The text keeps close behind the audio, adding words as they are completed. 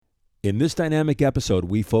In this dynamic episode,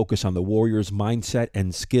 we focus on the warrior's mindset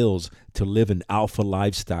and skills to live an alpha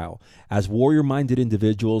lifestyle. As warrior-minded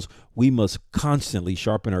individuals, we must constantly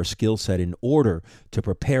sharpen our skill set in order to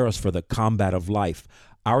prepare us for the combat of life.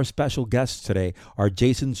 Our special guests today are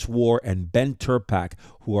Jason Swore and Ben Tirpak,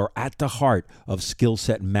 who are at the heart of Skill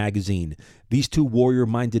Set Magazine. These two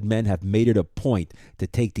warrior-minded men have made it a point to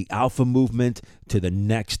take the alpha movement to the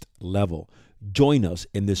next level. Join us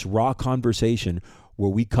in this raw conversation where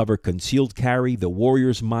we cover concealed carry, the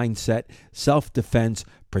warrior's mindset, self-defense,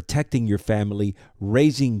 protecting your family,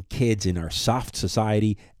 raising kids in our soft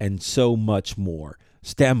society, and so much more.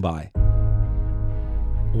 Stand by.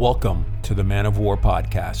 Welcome to the Man of War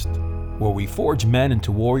podcast, where we forge men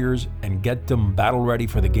into warriors and get them battle ready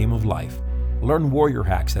for the game of life. Learn warrior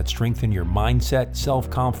hacks that strengthen your mindset,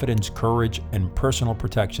 self-confidence, courage, and personal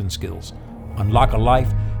protection skills. Unlock a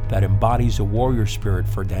life that embodies a warrior spirit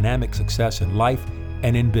for dynamic success in life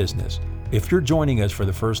and in business. If you're joining us for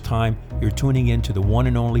the first time, you're tuning into the one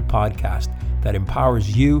and only podcast that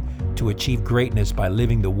empowers you to achieve greatness by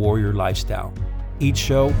living the warrior lifestyle. Each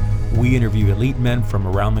show, we interview elite men from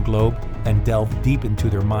around the globe and delve deep into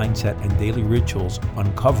their mindset and daily rituals,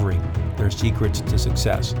 uncovering their secrets to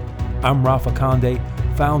success. I'm Rafa Conde,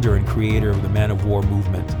 founder and creator of the Man of War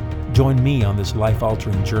movement. Join me on this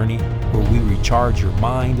life-altering journey where we recharge your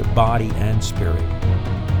mind, body, and spirit.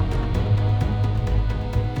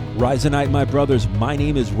 Rise and night, my brothers. My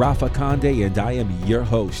name is Rafa Conde, and I am your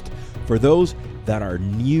host. For those that are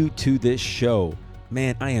new to this show,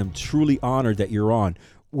 man, I am truly honored that you're on.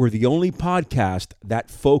 We're the only podcast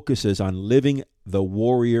that focuses on living the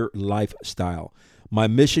warrior lifestyle. My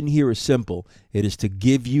mission here is simple. It is to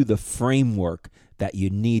give you the framework that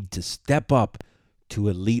you need to step up to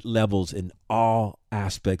elite levels in all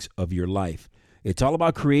aspects of your life. It's all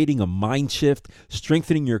about creating a mind shift,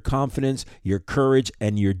 strengthening your confidence, your courage,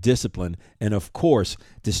 and your discipline, and of course,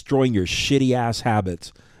 destroying your shitty ass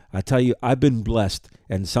habits. I tell you, I've been blessed,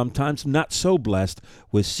 and sometimes not so blessed,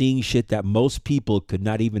 with seeing shit that most people could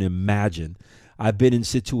not even imagine. I've been in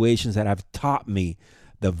situations that have taught me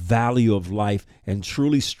the value of life and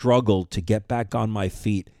truly struggled to get back on my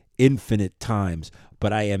feet infinite times.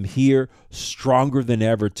 But I am here stronger than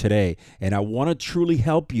ever today. And I want to truly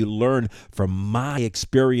help you learn from my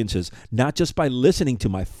experiences, not just by listening to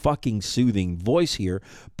my fucking soothing voice here,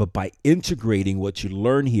 but by integrating what you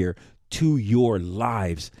learn here to your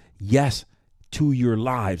lives. Yes, to your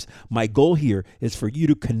lives. My goal here is for you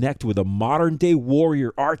to connect with a modern day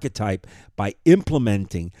warrior archetype by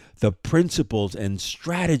implementing the principles and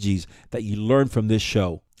strategies that you learn from this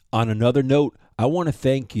show. On another note, I want to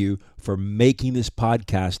thank you for making this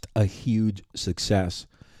podcast a huge success.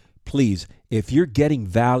 Please, if you're getting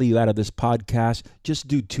value out of this podcast, just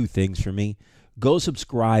do two things for me. Go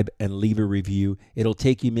subscribe and leave a review. It'll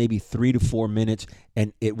take you maybe 3 to 4 minutes,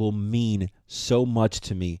 and it will mean so much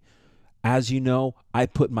to me. As you know, I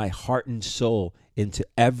put my heart and soul into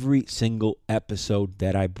every single episode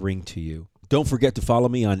that I bring to you. Don't forget to follow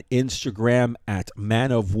me on Instagram at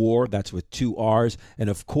Man of War, that's with 2 R's, and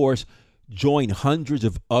of course, join hundreds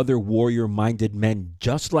of other warrior-minded men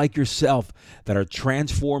just like yourself that are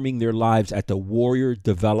transforming their lives at the Warrior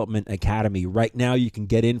Development Academy. Right now, you can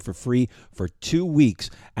get in for free for 2 weeks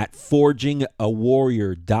at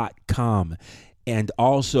forgingawarrior.com. And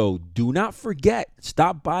also, do not forget,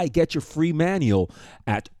 stop by, get your free manual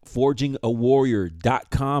at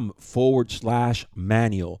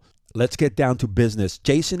forgingawarrior.com/manual. Let's get down to business.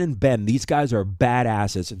 Jason and Ben, these guys are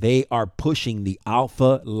badasses. They are pushing the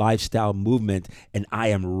alpha lifestyle movement, and I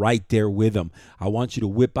am right there with them. I want you to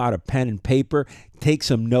whip out a pen and paper, take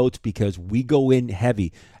some notes, because we go in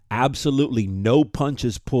heavy. Absolutely no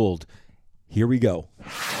punches pulled. Here we go.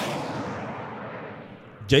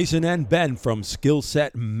 Jason and Ben from Skill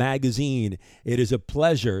Set Magazine. It is a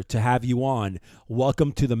pleasure to have you on.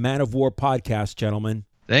 Welcome to the Man of War podcast, gentlemen.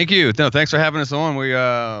 Thank you. No, thanks for having us on.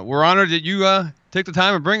 We're honored that you take the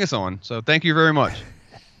time and bring us on. So thank you very much.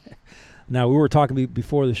 Now, we were talking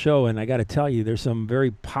before the show, and I got to tell you, there's some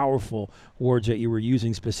very powerful words that you were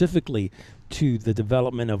using specifically to the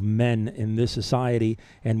development of men in this society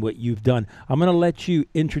and what you've done. I'm going to let you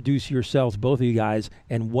introduce yourselves, both of you guys,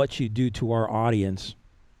 and what you do to our audience.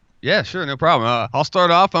 Yeah, sure, no problem. I'll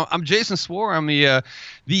start off. I'm Jason Swore. I'm the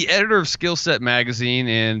editor of Skill Set Magazine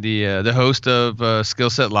and the host of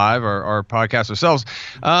Skill Set Live, our podcast ourselves.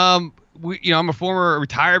 I'm a former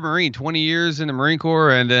retired Marine, 20 years in the Marine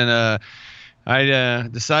Corps, and then I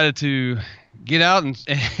decided to get out and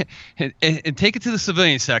take it to the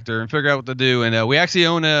civilian sector and figure out what to do. And we actually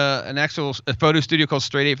own a photo studio called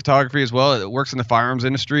Straight 8 Photography as well. It works in the firearms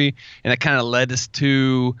industry, and it kind of led us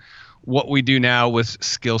to what we do now with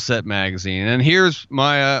Skill Set Magazine. And here's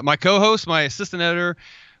my my co-host, my assistant editor,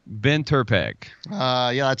 Ben Turpeg.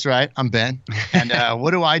 Yeah, that's right. I'm Ben. And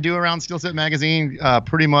what do I do around Skill Set Magazine?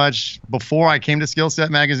 Pretty much before I came to Skill Set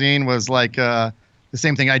Magazine was like the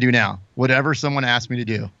same thing I do now. Whatever someone asked me to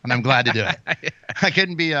do, and I'm glad to do it. I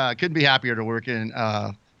couldn't be happier to work in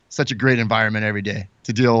such a great environment every day,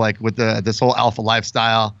 to deal like with this whole alpha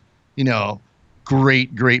lifestyle.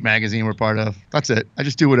 Great magazine we're part of. That's it. I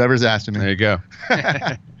just do whatever's asked of me. There you go.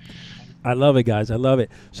 I love it, guys. I love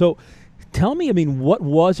it. So tell me, what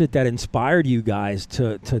was it that inspired you guys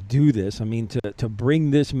to do this? To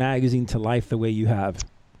bring this magazine to life the way you have?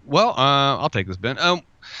 Well, I'll take this, Ben.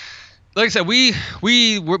 Like I said, we've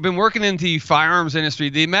been working in the firearms industry,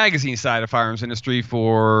 the magazine side of firearms industry,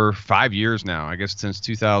 for 5 years now. I guess since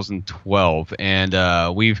 2012,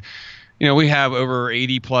 and we have over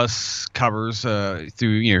 80 plus covers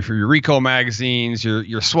through for your recoil magazines,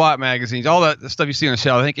 your SWAT magazines, all that stuff you see on the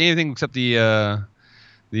shelf. I think anything except the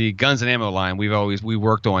guns and ammo line we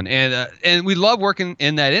worked on, and we love working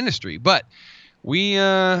in that industry. But we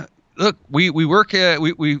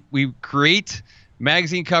create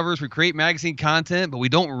magazine covers, we create magazine content, but we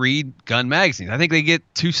don't read gun magazines. I think they get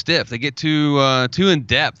too stiff, they get too in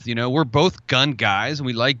depth. We're both gun guys and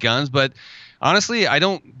we like guns, but honestly, I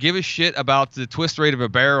don't give a shit about the twist rate of a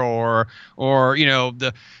barrel or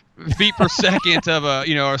the feet per second of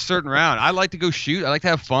a certain round. I like to go shoot. I like to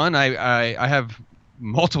have fun. I have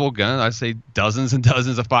multiple guns. I'd say dozens and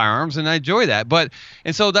dozens of firearms, and I enjoy that.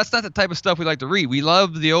 And so that's not the type of stuff we like to read. We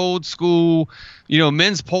love the old school,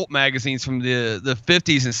 men's pulp magazines from the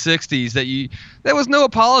 50s and 60s there was no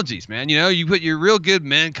apologies, man. You put your real good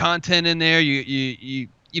men content in there. You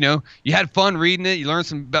had fun reading it. You learned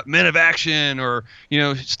some about men of action or,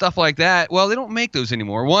 stuff like that. Well, they don't make those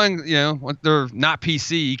anymore. One, they're not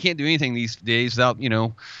PC. You can't do anything these days without,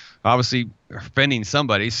 obviously offending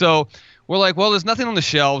somebody. So we're like, well, there's nothing on the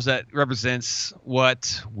shelves that represents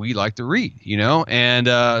what we like to read,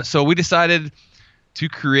 And so we decided to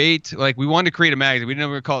create, we wanted to create a magazine. We didn't know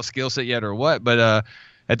we were call it Skill Set yet or what, but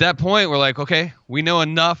at that point, we're like, okay, we know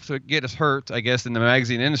enough to get us hurt, I guess, in the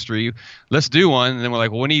magazine industry. Let's do one. And then we're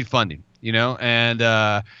like, well, we need funding,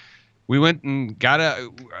 And we went and got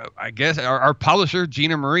our publisher,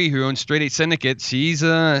 Gina Marie, who owns Straight 8 Syndicate. She's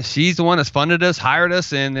the one that's funded us, hired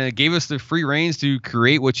us, and gave us the free reins to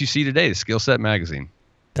create what you see today, the Skill Set Magazine.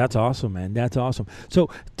 That's awesome, man. That's awesome. So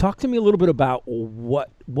talk to me a little bit about what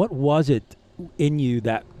was it in you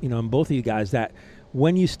that, in both of you guys, that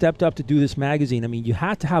when you stepped up to do this magazine, you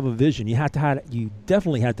had to have a vision. You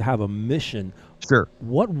definitely had to have a mission. Sure.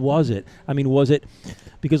 What was it? Was it,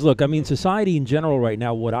 because look, society in general right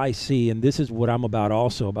now, what I see, and this is what I'm about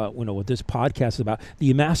also, about, what this podcast is about, the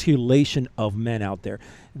emasculation of men out there,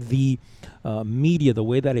 the media, the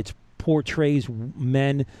way that it portrays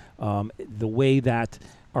men, the way that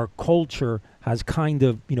our culture has kind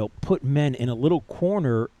of, put men in a little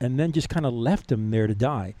corner and then just kind of left them there to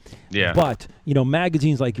die. Yeah. But,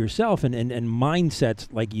 magazines like yourself and mindsets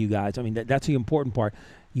like you guys, that's the important part.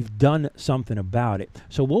 You've done something about it.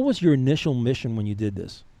 So what was your initial mission when you did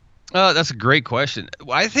this? That's a great question.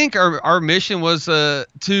 I think our mission was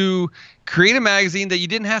to create a magazine that you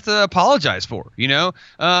didn't have to apologize for. Men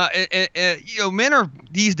are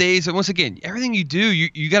these days, and once again, everything you do,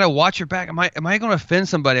 you got to watch your back. Am I going to offend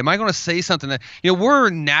somebody? Am I going to say something that we're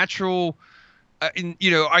natural?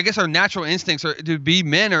 I guess our natural instincts are to be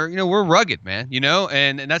men, or we're rugged, man.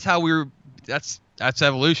 And that's how that's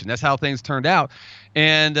evolution. That's how things turned out.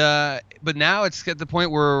 And but now it's at the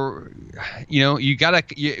point where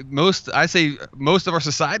most of our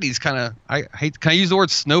society is kind of, I use the word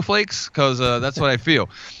snowflakes because that's what I feel,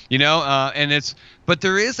 but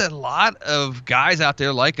there is a lot of guys out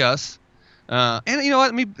there like us, and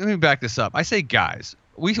let me back this up. I say guys,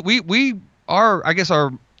 we are, I guess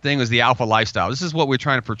our thing is the alpha lifestyle. This is what we're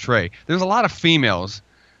trying to portray. There's a lot of females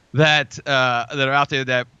that are out there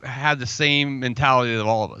that have the same mentality of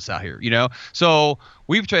all of us out here, So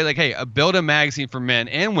we've tried hey, build a magazine for men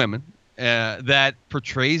and women that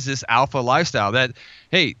portrays this alpha lifestyle. That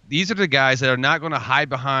hey, these are the guys that are not going to hide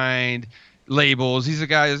behind labels. These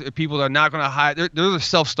are people that are not going to hide. They're the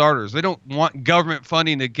self-starters. They don't want government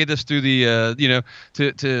funding to get us through the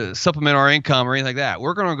to supplement our income or anything like that.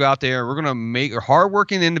 We're going to go out there. We're going to make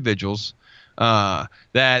hardworking individuals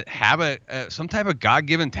that have some type of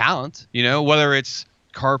God-given talent, whether it's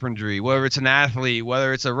carpentry, whether it's an athlete,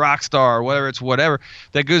 whether it's a rock star, whether it's whatever,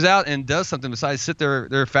 that goes out and does something besides sit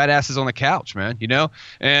their fat asses on the couch, man, you know?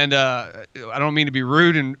 And I don't mean to be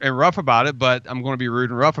rude and rough about it, but I'm going to be rude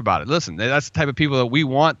and rough about it. Listen, that's the type of people that we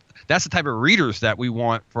want. That's the type of readers that we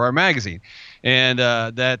want for our magazine. And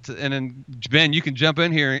and then Ben, you can jump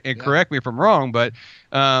in here and correct me if I'm wrong, but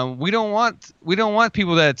we don't want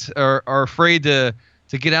people that are afraid to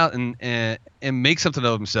get out and make something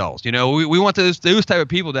of themselves. You know, we want those type of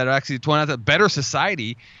people that are actually trying out a better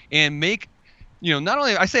society and make, you know, not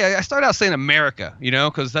only I start out saying America, you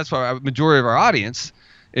know, because that's why a majority of our audience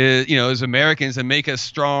is Americans, and make us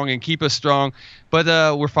strong and keep us strong.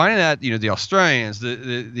 But we're finding that, you know, the Australians,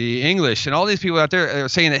 the English, and all these people out there are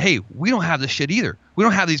saying that, hey, we don't have this shit either. We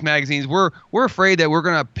don't have these magazines. We're afraid that we're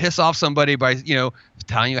gonna piss off somebody by, you know,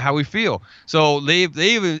 telling you how we feel. So they've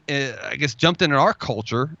I guess jumped into our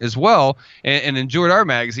culture as well and enjoyed our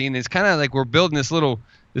magazine. It's kind of like we're building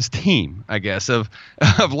this team, I guess, of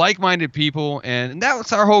like-minded people, and that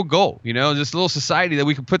was our whole goal, you know, this little society that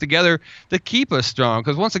we can put together to keep us strong.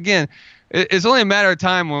 Because once again, it's only a matter of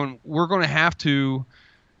time when we're going to have to,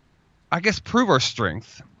 I guess, prove our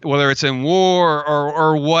strength, whether it's in war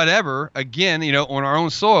or whatever, again, you know, on our own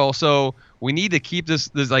soil. So we need to keep this,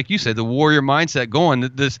 like you said, the warrior mindset going,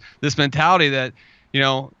 this mentality that, you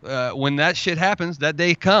know, when that shit happens, that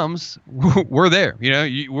day comes, we're there. You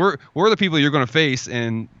know, we're the people you're going to face,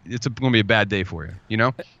 and it's going to be a bad day for you. You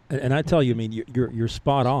know. And I tell you, I mean, you're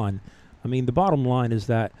spot on. I mean, the bottom line is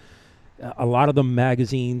that a lot of the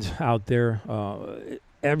magazines out there,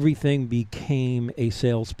 everything became a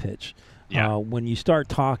sales pitch. Yeah. When you start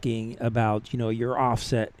talking about, you know, your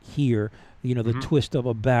offset here, you know, the twist of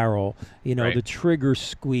a barrel, you know, the trigger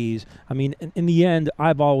squeeze. I mean, in the end,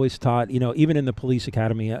 I've always taught, you know, even in the police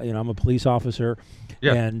academy, you know, I'm a police officer,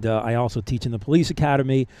 and I also teach in the police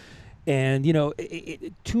academy. And, you know,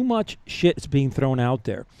 too much shit is being thrown out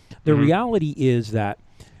there. The reality is that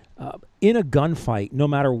in a gunfight, no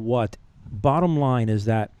matter what, bottom line is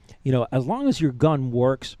that, you know, as long as your gun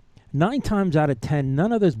works, 9 times out of 10,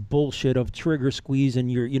 none of this bullshit of trigger squeeze and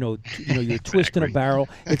you're Exactly. twisting a barrel,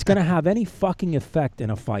 it's going to have any fucking effect in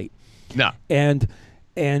a fight. No. And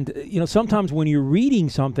you know, sometimes when you're reading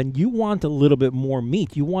something, you want a little bit more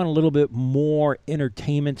meat. You want a little bit more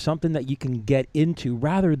entertainment, something that you can get into,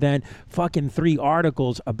 rather than fucking 3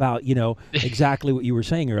 articles about, you know, exactly what you were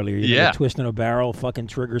saying earlier. You know, twisting a barrel, fucking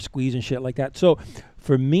trigger squeeze and shit like that. So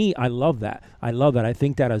for me, I love that. I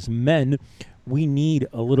think that as men, we need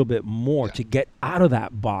a little bit more to get out of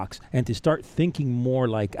that box and to start thinking more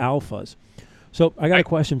like alphas. So I got a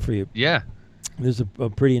question for you. Yeah. This is a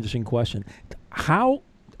pretty interesting question.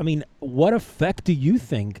 What effect do you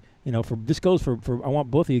think, you know, this goes for I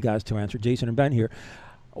want both of you guys to answer, Jason and Ben here.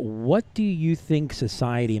 What do you think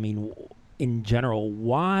society, I mean, in general,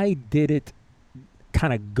 why did it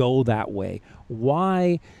kind of go that way?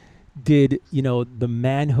 Why did, you know, the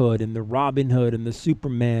manhood and the Robin Hood and the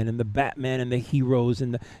Superman and the Batman and the heroes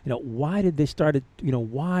and the, you know, why did they started, you know,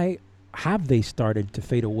 why have they started to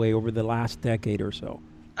fade away over the last decade or so?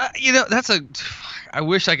 You know, I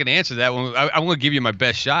wish I could answer that one. I'm going to give you my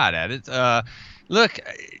best shot at it. Look,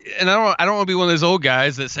 and I don't want to be one of those old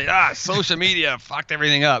guys that say, social media fucked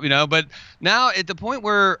everything up, you know, but now at the point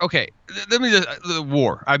where, okay, let me just, the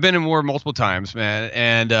war. I've been in war multiple times, man,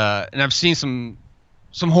 and I've seen some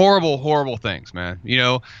horrible things, man. You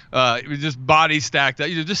know, just bodies stacked up.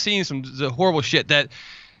 You're just seeing some horrible shit that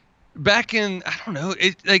back in, I don't know,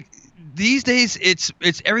 these days it's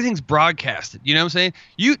everything's broadcasted. You know what I'm saying?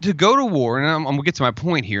 To go to war, and I'm gonna get to my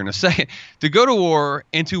point here in a second. To go to war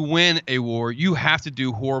and to win a war, you have to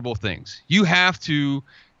do horrible things. You have to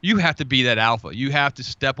be that alpha. You have to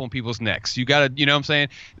step on people's necks. You gotta, you know what I'm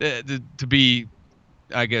saying? To be,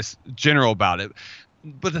 I guess, general about it.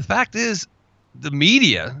 But the fact is, the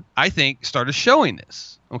media, I think, started showing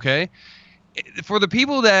this. Okay. For the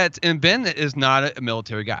people and Ben is not a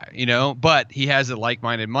military guy, you know, but he has a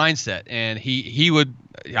like-minded mindset, and he would,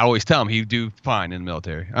 I always tell him he'd do fine in the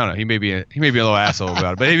military. I don't know, he may be a little asshole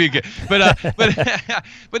about it, but he'd be good. But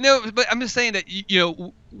I'm just saying that, you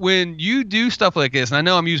know, when you do stuff like this, and I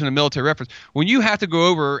know I'm using a military reference, when you have to go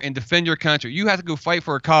over and defend your country, you have to go fight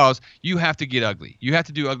for a cause, you have to get ugly. You have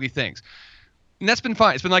to do ugly things. And that's been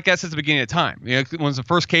fine. It's been like that since the beginning of time. You know, when the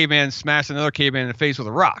first caveman smashed another caveman in the face with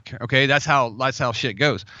a rock. Okay, that's how shit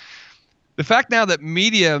goes. The fact now that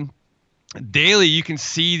media daily, you can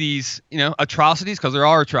see these, you know, atrocities, because there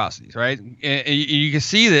are atrocities, right? And you can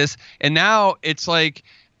see this, and now it's like,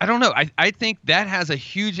 I don't know. I think that has a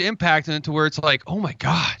huge impact into where it's like, oh my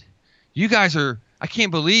God, you guys are I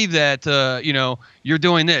can't believe that, you're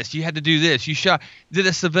doing this. You had to do this. You shot. Did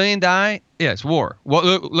a civilian die? Yes, war. Well,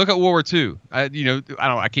 look at World War II. I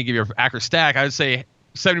can't give you an accurate stat. I would say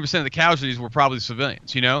 70% of the casualties were probably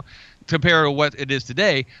civilians, compared to what it is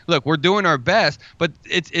today. Look, we're doing our best, but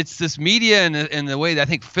it's this media and the way that I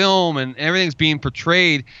think film and everything's being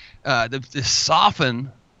portrayed to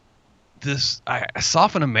soften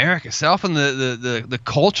America, soften the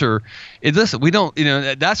culture. Listen, we don't,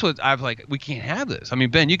 that's what I've like. We can't have this. I mean,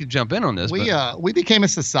 Ben, you could jump in on this. We became a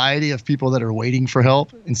society of people that are waiting for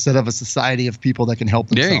help instead of a society of people that can help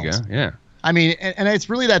themselves. There you go. Yeah. I mean, and it's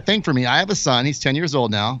really that thing for me. I have a son. He's 10 years old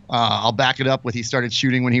now. I'll back it up with he started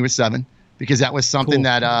shooting when he was 7, because that was something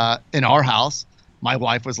that in our house, my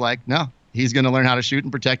wife was like, no, he's going to learn how to shoot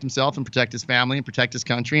and protect himself and protect his family and protect his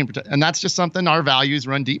country. And that's just something, our values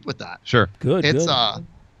run deep with that. Sure. Good.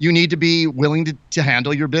 You need to be willing to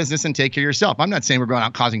handle your business and take care of yourself. I'm not saying we're going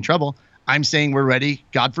out causing trouble. I'm saying we're ready,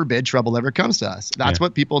 God forbid, trouble ever comes to us. That's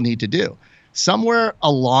what people need to do. Somewhere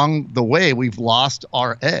along the way, we've lost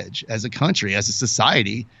our edge as a country, as a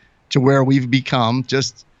society, to where we've become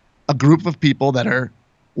just a group of people that are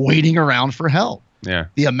waiting around for help. Yeah.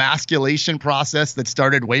 The emasculation process that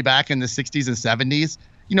started way back in the 60s and 70s,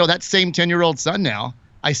 that same 10-year-old son now,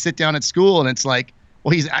 I sit down at school and it's like,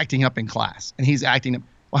 well, he's acting up in class and he's acting up.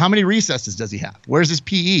 Well, how many recesses does he have? Where's his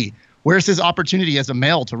PE? Where's his opportunity as a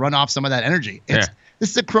male to run off some of that energy? This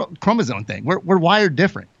is a chromosome thing. We're wired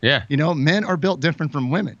different. Yeah. Men are built different from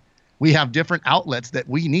women. We have different outlets that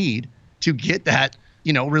we need to get that,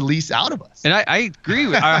 release out of us. And I agree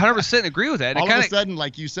with, I 100% agree with that. All of a sudden,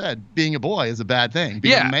 like you said, being a boy is a bad thing.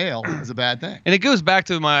 Being a male is a bad thing. And it goes back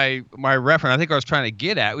to my reference. I think I was trying to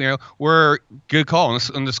get at, we're good call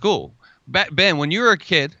in the school. Ben, when you were a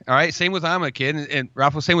kid, all right, same with I'm a kid, and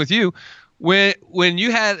Ralph was same with you. When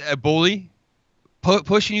you had a bully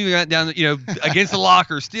pushing you down, against the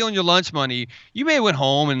locker, stealing your lunch money, you may have went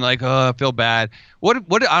home and like, oh, I feel bad. What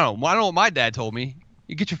I don't know what my dad told me.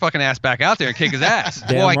 You get your fucking ass back out there and kick his ass.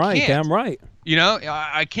 Damn right.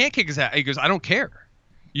 I can't kick his ass. He goes, I don't care.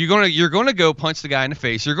 You're gonna go punch the guy in the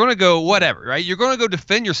face. You're gonna go whatever, right? You're gonna go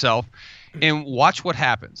defend yourself, and watch what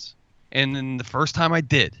happens. And then the first time I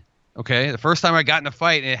did, the first time I got in a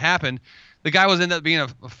fight and it happened, the guy ended up being a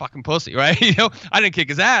fucking pussy, right? I didn't kick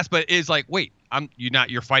his ass, but it's like, wait,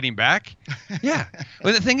 you're fighting back? Yeah.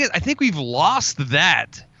 But the thing is, I think we've lost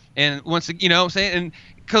that. And once, what I'm saying? And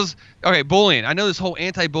because, bullying. I know this whole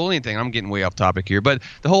anti-bullying thing. I'm getting way off topic here, but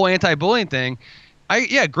the whole anti-bullying thing,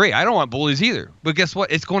 great. I don't want bullies either. But guess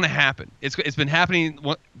what? It's going to happen. It's been happening.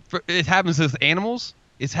 It happens with animals.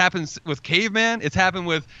 It happens with caveman. It's happened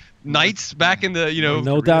with knights back in the,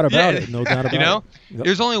 No doubt about it. No doubt about it. Yep.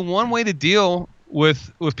 There's only one way to deal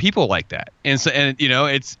with people like that. And so,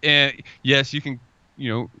 it's, yes, you can,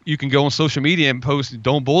 you can go on social media and post,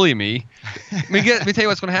 don't bully me. Let me tell you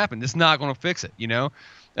what's going to happen. It's not going to fix it.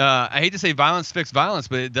 I hate to say violence fixes violence,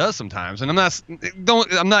 but it does sometimes. And I'm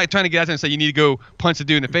not trying to get out there and say you need to go punch the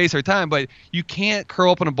dude in the face every time, but you can't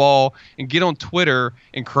curl up in a ball and get on Twitter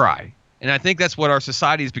and cry. And I think that's what our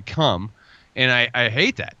society has become. And I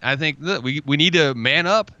hate that. I think that we need to man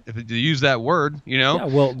up, to use that word, Yeah,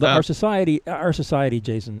 well, our society,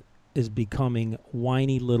 Jason, is becoming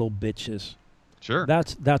whiny little bitches. Sure.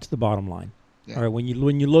 That's the bottom line. Yeah. All right, when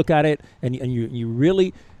you look at it and you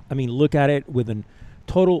really, look at it with a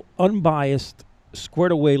total unbiased,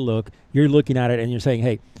 squared away look, you're looking at it and you're saying,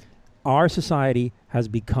 hey, our society has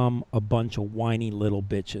become a bunch of whiny little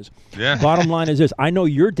bitches. Yeah. Bottom line is this. I know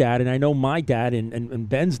your dad and I know my dad and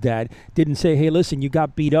Ben's dad didn't say, hey, listen, you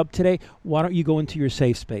got beat up today. Why don't you go into your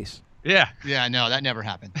safe space? Yeah. Yeah, no, that never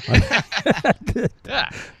happened. Yeah.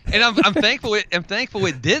 And I'm thankful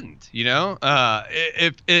it didn't,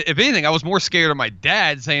 if anything, I was more scared of my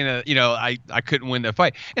dad saying that, I couldn't win the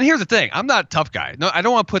fight. And here's the thing. I'm not a tough guy. No, I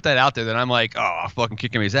don't want to put that out there that I'm like, oh, I'll fucking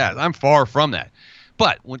kick him his ass. I'm far from that.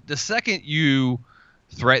 But the second you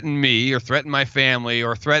threaten me or threaten my family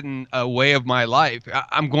or threaten a way of my life,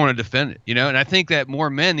 I'm going to defend it, And I think that more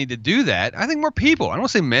men need to do that. I think more people. I don't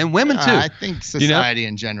want to say men, women too. I think society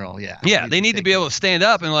in general, yeah. Yeah, they need to be able to stand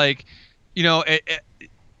up and I don't know.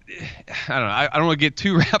 I don't want to get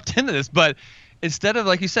too wrapped into this, but instead of,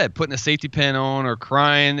 like you said, putting a safety pin on or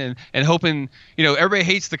crying and hoping, everybody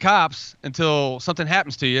hates the cops until something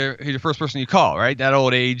happens to you, you're the first person you call, right? That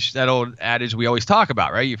old adage we always talk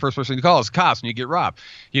about, right? Your first person you call is cops when you get robbed.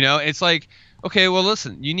 It's like, okay, well,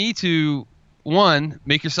 listen, you need to, one,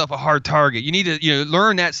 make yourself a hard target. You need to,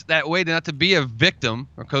 learn that way not to be a victim,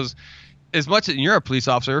 because as much as you're a police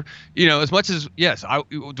officer, as much as, yes,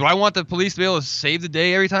 do I want the police to be able to save the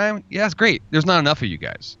day every time? Yeah, that's great. There's not enough of you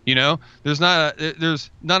guys. There's not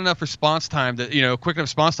enough response time quick enough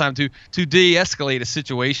response time to de-escalate a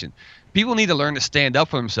situation. People need to learn to stand up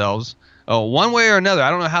for themselves. One way or another. I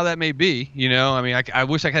don't know how that may be. I mean, I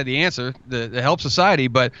wish I had the answer to help society,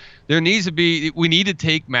 but we need to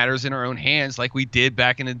take matters in our own hands like we did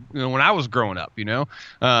back in when I was growing up.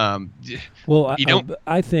 Well,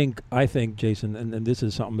 I think, Jason, and this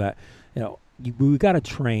is something that we got to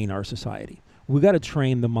train our society. We got to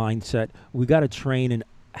train the mindset. We got to train and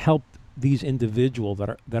help these individuals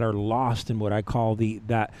that are lost in what I call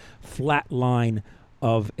that flat line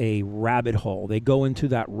of a rabbit hole. They go into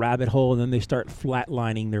that rabbit hole and then they start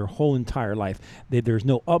flatlining their whole entire life. There's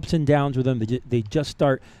no ups and downs with them. They just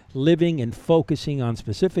start living and focusing on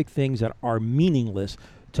specific things that are meaningless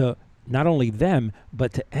to not only them,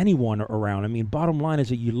 but to anyone around. I mean, bottom line is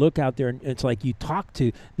that you look out there and it's like you talk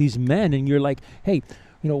to these men and you're like, hey,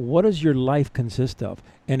 what does your life consist of?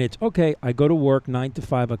 And it's, okay, I go to work 9 to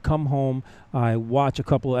 5, I come home, I watch a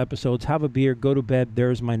couple of episodes, have a beer, go to bed,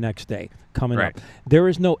 there's my next day coming up. There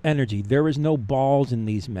is no energy, there is no balls in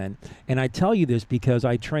these men. And I tell you this because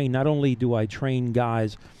not only do I train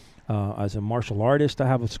guys as a martial artist, I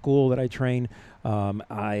have a school that I train.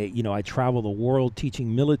 I travel the world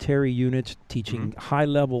teaching military units, teaching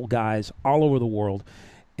high-level guys all over the world.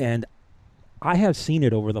 And I have seen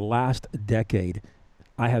it over the last decade.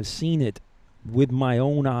 I have seen it with my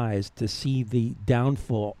own eyes to see the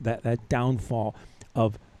downfall, that downfall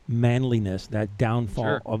of manliness, that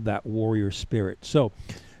downfall of that warrior spirit. So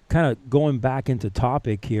kind of going back into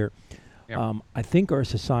topic here, I think our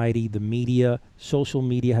society, the media, social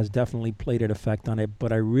media has definitely played an effect on it,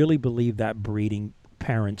 but I really believe that breeding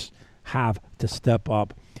parents have to step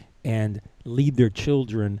up and lead their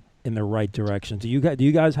children in the right direction. Do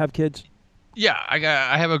you guys have kids? Yeah,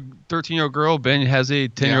 I have a 13-year-old girl. Ben has a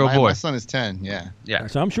 10-year-old boy. My son is 10. Yeah.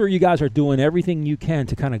 So I'm sure you guys are doing everything you can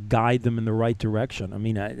to kind of guide them in the right direction. I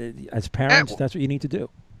mean, as parents, that's what you need to do.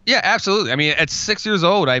 Yeah, absolutely. I mean, at 6 years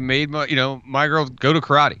old, I made my girl go to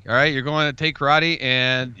karate. All right, you're going to take karate,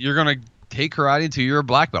 and you're going to take karate until you're a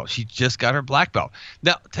black belt. She just got her black belt.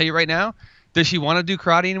 Now, I'll tell you right now, does she want to do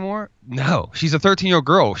karate anymore? No. She's a 13-year-old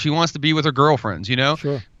girl. She wants to be with her girlfriends.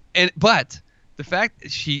 Sure. But the fact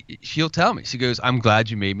she'll tell me, she goes, I'm glad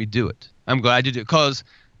you made me do it. I'm glad you do it. Because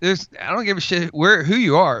I don't give a shit who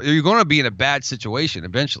you are. You're going to be in a bad situation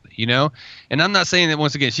eventually, And I'm not saying that,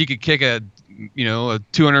 once again, she could kick a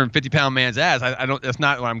 250-pound man's ass. I don't. That's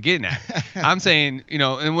not what I'm getting at. I'm saying,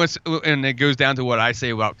 and it goes down to what I say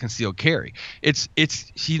about concealed carry. It's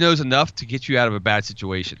she knows enough to get you out of a bad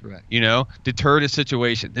situation. Right. Deter the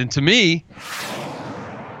situation. And to me,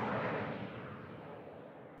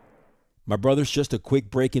 my brothers, just a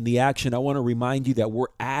quick break in the action. I want to remind you that we're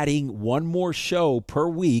adding one more show per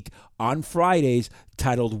week on Fridays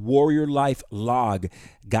titled Warrior Life Log.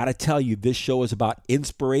 Gotta tell you, this show is about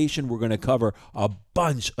inspiration. We're going to cover a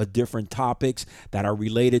bunch of different topics that are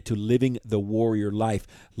related to living the warrior life.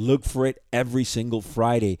 Look for it every single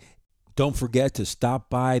Friday. Don't forget to stop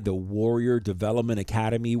by the Warrior Development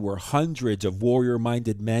Academy, where hundreds of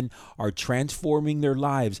warrior-minded men are transforming their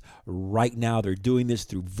lives right now. They're doing this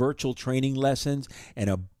through virtual training lessons and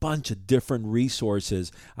a bunch of different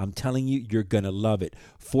resources. I'm telling you, you're going to love it.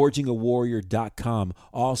 ForgingAWarrior.com.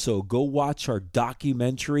 Also, go watch our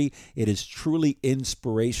documentary. It is truly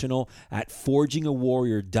inspirational at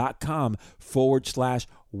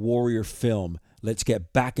ForgingAWarrior.com/warrior film. Let's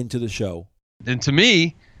get back into the show. And to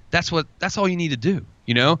me, that's all you need to do,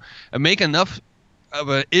 and make enough of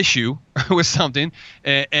an issue with something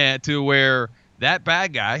and to where that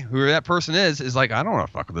bad guy, whoever that person is like, I don't want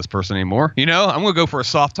to fuck with this person anymore. I'm going to go for a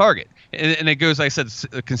soft target. And it goes, like I said,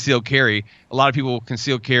 concealed carry. A lot of people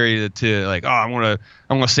conceal carry to like, I'm going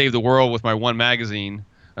to save the world with my one magazine.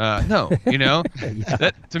 No,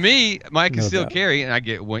 that, to me, my concealed carry, and I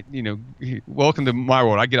get, welcome to my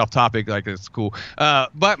world. I get off topic, like it's cool.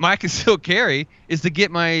 But my concealed carry is to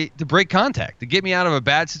break contact, to get me out of a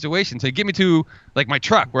bad situation, to get me to like my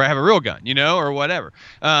truck where I have a real gun, or whatever.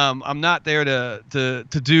 I'm not there to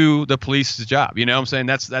do the police's job. What I'm saying?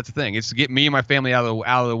 That's the thing. It's to get me and my family out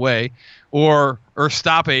of the way, or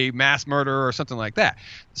stop a mass murder or something like that.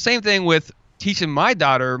 Same thing with teaching my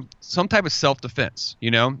daughter some type of self-defense,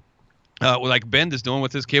 like Ben is doing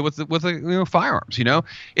with his kid with firearms.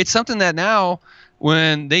 It's something that now,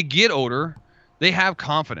 when they get older, they have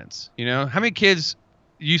confidence. How many kids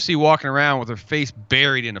you see walking around with their face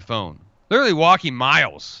buried in a phone, literally walking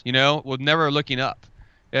miles, with never looking up?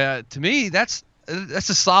 To me, that's the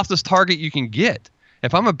softest target you can get.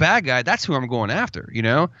 If I'm a bad guy, that's who I'm going after.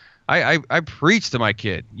 I preach to my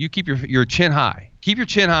kid. You keep your chin high. Keep your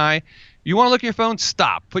chin high. You want to look at your phone?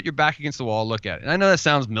 Stop. Put your back against the wall. Look at it. And I know that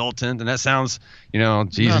sounds militant, and that sounds,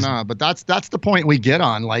 Jesus. No, but that's the point we get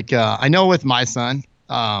on. Like, I know with my son,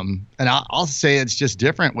 and I'll say it's just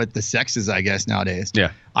different with the sexes, I guess, nowadays.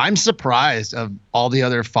 Yeah. I'm surprised of all the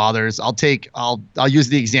other fathers. I'll use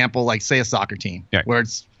the example, like, say, a soccer team, where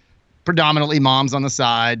it's predominantly moms on the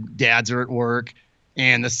side, dads are at work,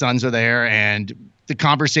 and the sons are there, and the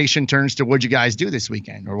conversation turns to, what'd you guys do this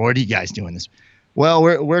weekend? Or what are you guys doing this? Well,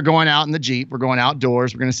 we're going out in the Jeep. We're going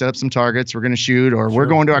outdoors. We're going to set up some targets. We're going to shoot, or we're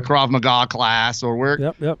going to our Krav Maga class, or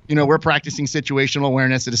we're practicing situational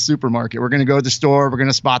awareness at a supermarket. We're going to go to the store. We're going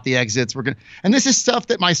to spot the exits. And this is stuff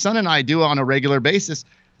that my son and I do on a regular basis.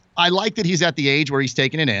 I like that he's at the age where he's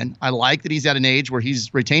taking it in. I like that he's at an age where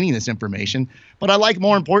he's retaining this information. But I like,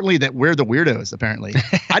 more importantly, that we're the weirdos, apparently.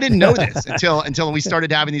 I didn't know this until we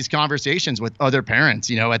started having these conversations with other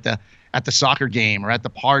parents, at the soccer game or at the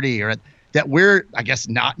party, or that we're, I guess,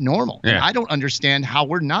 not normal. Yeah. And I don't understand how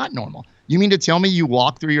we're not normal. You mean to tell me you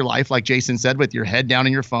walk through your life, like Jason said, with your head down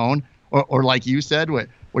in your phone, or like you said, where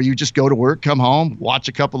you just go to work, come home, watch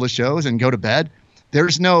a couple of shows, and go to bed?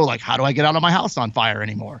 There's no, like, how do I get out of my house on fire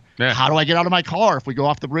anymore? Yeah. How do I get out of my car if we go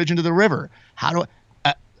off the bridge into the river?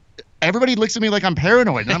 Everybody looks at me like I'm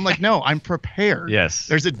paranoid. And I'm like, no, I'm prepared. Yes.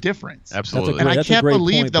 There's a difference. Absolutely. And I can't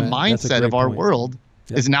believe the mindset of our world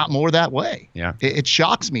is not more that way. Yeah. It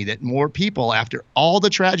shocks me that more people, after all the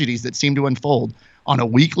tragedies that seem to unfold on a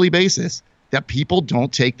weekly basis, that people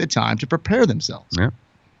don't take the time to prepare themselves. Yeah,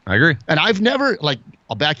 I agree. And I've never,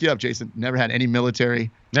 I'll back you up, Jason, never had any military.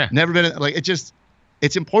 Yeah. Never been,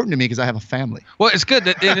 it's important to me because I have a family. Well, it's good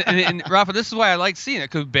that, and Rafa, this is why I like seeing it,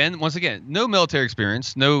 because Ben, once again, no military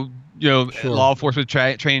experience, no law enforcement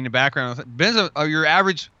training in the background. Ben's your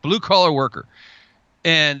average blue collar worker,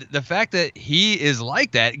 and the fact that he is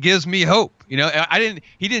like that gives me hope. He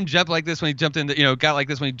didn't jump like this when he jumped into, got like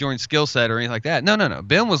this when he joined Skill Set or anything like that. No.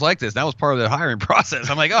 Ben was like this. That was part of the hiring process.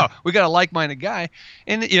 I'm like, oh, we got a like-minded guy,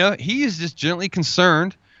 and he is just generally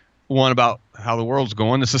concerned. One, about how the world's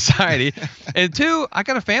going, the society, and two, I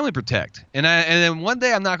got a family to protect, and then one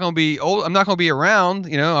day I'm not going to be old. I'm not going to be around.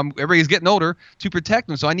 Everybody's getting older to protect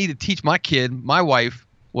them, so I need to teach my kid, my wife,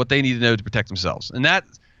 what they need to know to protect themselves, and that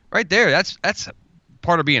right there, that's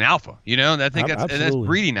part of being alpha. And I think that's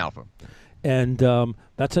breeding alpha. And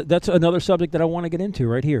that's another subject that I want to get into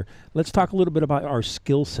right here. Let's talk a little bit about our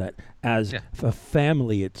skill set as a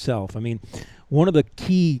family itself. I mean, one of the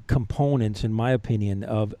key components, in my opinion,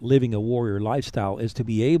 of living a warrior lifestyle is to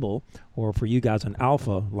be able, or for you guys, an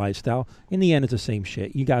alpha lifestyle. In the end, it's the same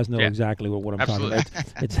shit. You guys know exactly what I'm talking about.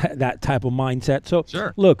 It's that type of mindset.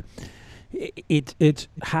 So, look, it's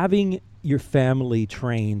having your family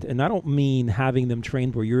trained, and I don't mean having them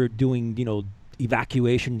trained where you're doing,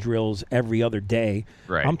 evacuation drills every other day.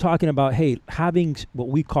 Right. I'm talking about, having what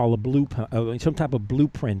we call a blueprint, some type of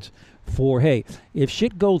blueprint for, if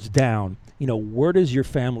shit goes down, where does your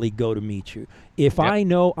family go to meet you? If I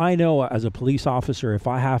know as a police officer, if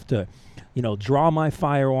I have to, draw my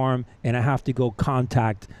firearm and I have to go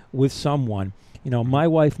contact with someone, my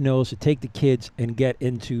wife knows to take the kids and get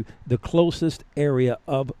into the closest area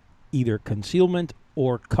of either concealment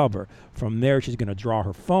or cover. From there, she's going to draw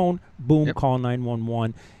her phone, boom, call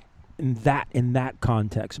 911, in that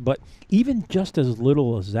context. But even just as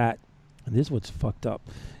little as that, and this is what's fucked up,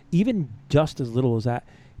 even just as little as that,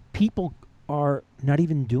 people are not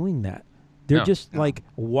even doing that. They're like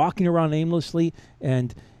walking around aimlessly,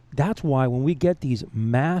 and that's why when we get these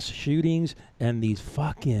mass shootings and these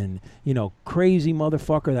fucking, crazy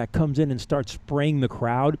motherfucker that comes in and starts spraying the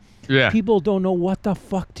crowd, people don't know what the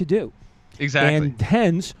fuck to do. Exactly. And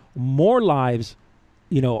hence, more lives,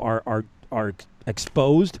 are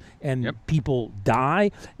exposed, and people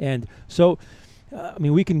die. And so,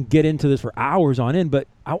 we can get into this for hours on end, but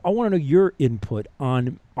I want to know your input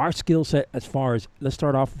on our skill set as far as, let's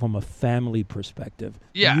start off from a family perspective.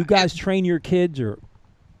 Yeah. Do you guys train your kids or?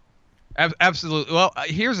 Absolutely. Well,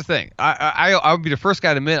 here's the thing. I would be the first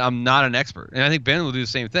guy to admit I'm not an expert, and I think Ben will do the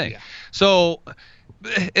same thing. Yeah. So,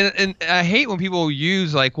 and I hate when people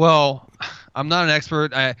use I'm not an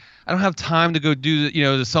expert. I don't have time to go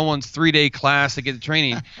do someone's 3-day class to get the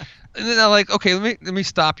training. And then I'm like, okay, let me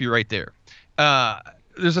stop you right there.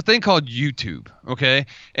 There's a thing called YouTube, okay,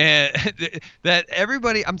 and that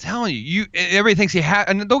everybody, I'm telling you, everybody thinks you have.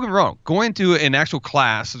 And don't get me wrong, going to an actual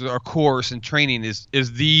class or course and training is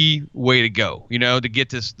the way to go, to get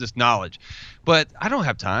this knowledge. But I don't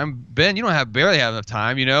have time. Ben, you barely have enough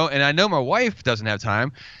time, and I know my wife doesn't have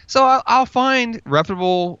time. So I'll find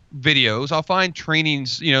reputable videos. I'll find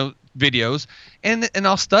trainings, videos, and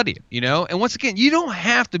I'll study it, you know. And once again, you don't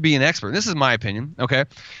have to be an expert. This is my opinion, okay?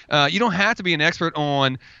 You don't have to be an expert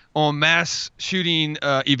on mass shooting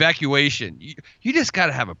evacuation. You just got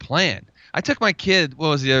to have a plan. I took my kid, what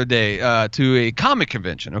was the other day, to a comic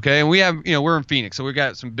convention, okay? And we have, you know, we're in Phoenix, so we've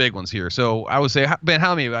got some big ones here. So I would say, Ben,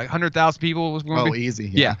 how many? Like 100,000 people? Was going to be? Easy.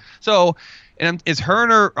 Yeah. So, and it's her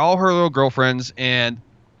and all her little girlfriends, and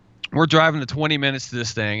we're driving to 20 minutes to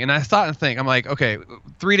this thing. And I thought and think, I'm like, okay,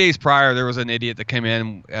 3 days prior, there was an idiot that came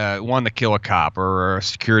in, wanted to kill a cop or a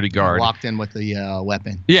security guard. Walked in with the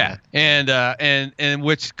weapon. Yeah, and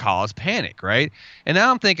which caused panic, right? And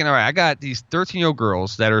now I'm thinking, all right, I got these 13-year-old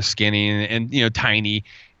girls that are skinny and you know, tiny.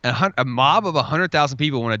 A mob of 100,000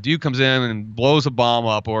 people, when a dude comes in and blows a bomb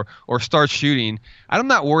up or starts shooting, I'm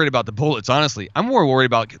not worried about the bullets, honestly. I'm more worried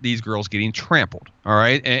about these girls getting trampled, all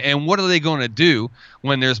right? And what are they going to do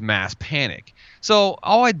when there's mass panic? So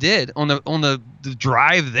all I did on the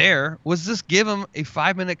drive there was just give them a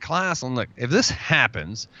 5-minute class on, look, if this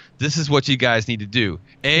happens, this is what you guys need to do.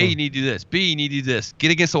 A, you need to do this. B, you need to do this. Get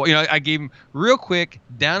against the wall. You know, I gave them real quick,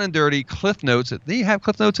 down and dirty Cliff Notes. Do you have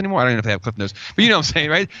Cliff Notes anymore? I don't know if they have Cliff Notes, but you know what I'm saying,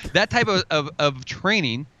 right? That type of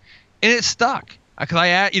training, and it stuck. Because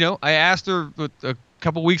I asked her a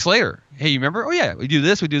couple weeks later, hey, you remember? Oh yeah, we do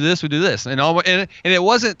this, we do this, we do this, and it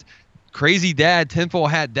wasn't crazy dad, tinfoil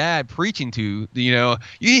hat dad preaching to, you know,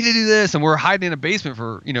 you need to do this, and we're hiding in a basement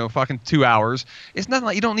for, you know, fucking 2 hours. It's nothing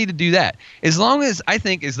like, you don't need to do that. As long as, I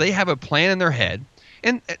think, as they have a plan in their head,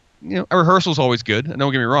 and you know, a rehearsal's always good,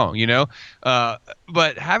 don't get me wrong, you know,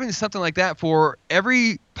 but having something like that for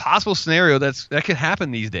every possible scenario that could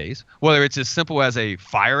happen these days, whether it's as simple as a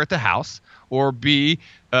fire at the house or B,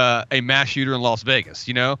 a mass shooter in Las Vegas,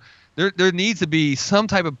 you know, there needs to be some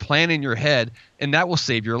type of plan in your head, and that will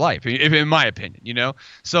save your life, in my opinion, you know.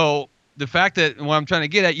 So the fact that what I'm trying to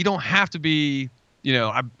get at, you don't have to be, you know,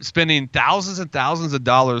 I'm spending thousands and thousands of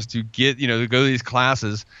dollars to get, you know, to go to these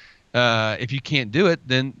classes. If you can't do it,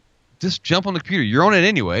 then just jump on the computer. You're on it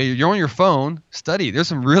anyway. You're on your phone. Study. There's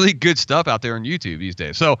some really good stuff out there on YouTube these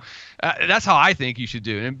days. So that's how I think you should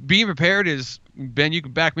do it. And being prepared is, Ben, you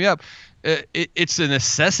can back me up. It's a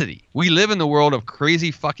necessity. We live in the world of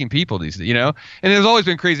crazy fucking people these days, you know. And there's always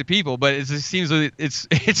been crazy people, but it seems like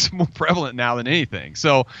it's more prevalent now than anything.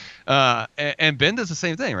 So, and Ben does the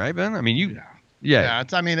same thing, right, Ben? I mean, you. Yeah.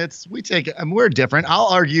 We're different. I'll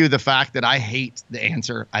argue the fact that I hate the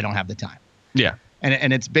answer, I don't have the time. Yeah.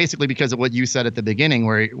 And it's basically because of what you said at the beginning,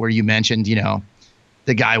 where you mentioned, you know,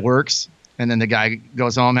 the guy works and then the guy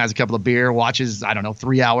goes home, has a couple of beer, watches,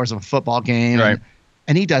 3 hours of a football game. Right.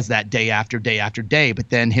 And he does that day after day after day. But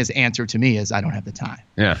then his answer to me is, I don't have the time.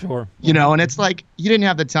 Yeah. Sure. You know, and it's like, you didn't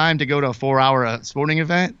have the time to go to a 4-hour sporting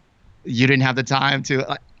event. You didn't have the time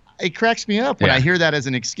to. It cracks me up when I hear that as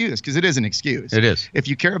an excuse, because it is an excuse. It is. If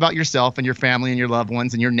you care about yourself and your family and your loved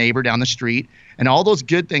ones and your neighbor down the street and all those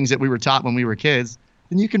good things that we were taught when we were kids,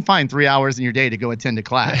 then you can find 3 hours in your day to go attend a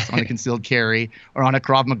class on a concealed carry or on a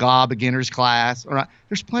Krav Maga beginner's class.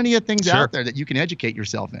 There's plenty of things out there that you can educate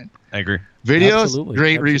yourself in. I agree. Videos, Absolutely.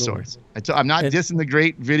 great Absolutely. resource. I'm not dissing the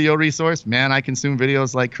great video resource. Man, I consume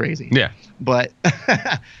videos like crazy. Yeah. But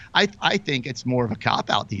I think it's more of a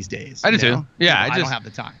cop-out these days. I do you know? too. Yeah. I don't have the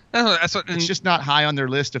time. That's what, It's just not high on their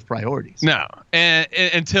list of priorities. No, and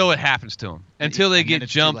until it happens to them, until they get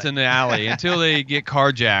jumped in the alley, until they get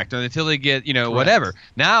carjacked, or until they get, you know, Correct. whatever.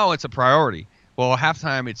 Now it's a priority. Well, half the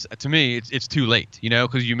time it's too late, you know,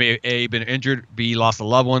 because you may A, been injured, B, lost a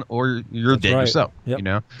loved one, or you're That's dead right. yourself. Yep. You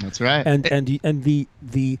know, That's right. And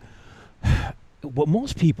the what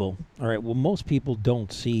most people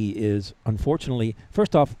don't see is, unfortunately,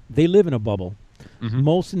 first off, they live in a bubble. Mm-hmm.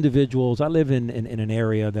 Most individuals, I live in an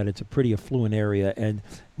area that it's a pretty affluent area, and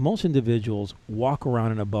most individuals walk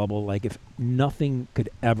around in a bubble like if nothing could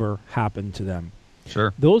ever happen to them.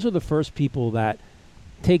 sure. Those are the first people that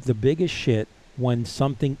take the biggest shit when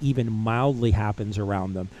something even mildly happens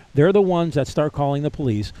around them. They're the ones that start calling the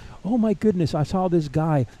police. Oh my goodness, I saw this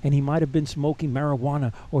guy and he might have been smoking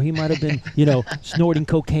marijuana, or he might have been, you know, snorting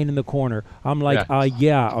cocaine in the corner. I'm like,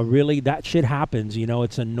 really? That shit happens. You know,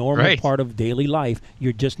 it's a normal part of daily life.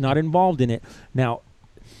 You're just not involved in it. Now,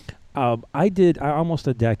 I did almost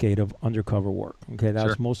a decade of undercover work. Okay, that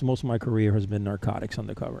was most of my career has been narcotics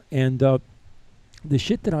undercover. And the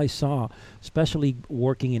shit that I saw, especially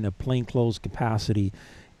working in a plainclothes capacity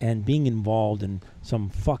and being involved in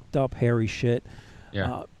some fucked up, hairy shit,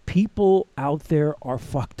 people out there are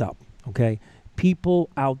fucked up, okay?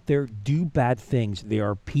 People out there do bad things. There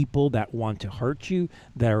are people that want to hurt you.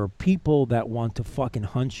 There are people that want to fucking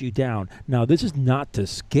hunt you down. Now, this is not to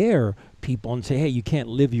scare people and say, hey, you can't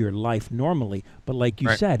live your life normally. But like you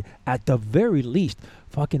Right. said, at the very least,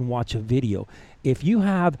 fucking watch a video. If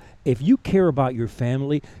you care about your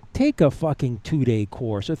family, take a fucking 2-day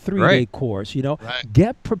course, a 3-day Right. course, Right.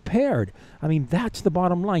 get prepared. I mean, that's the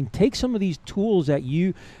bottom line. Take some of these tools that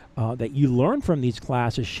you learn from these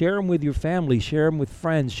classes, share them with your family, share them with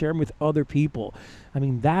friends, share them with other people. I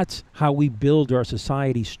mean, that's how we build our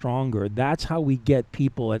society stronger. That's how we get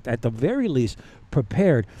people, at the very least,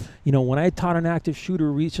 prepared. When I taught an active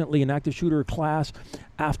shooter recently, an active shooter class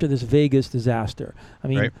after this Vegas disaster, I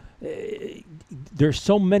mean, Right. There's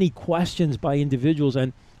so many questions by individuals.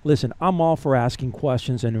 And listen, I'm all for asking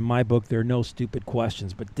questions, and in my book, there are no stupid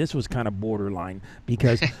questions. But this was kind of borderline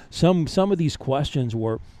because some of these questions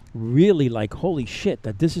were really like, holy shit,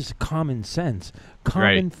 that this is common sense,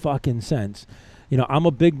 Right. fucking sense. I'm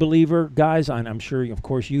a big believer, guys, and I'm sure, of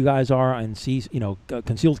course, you guys are, and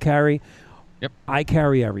concealed carry. Yep. I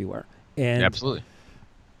carry everywhere. And Absolutely.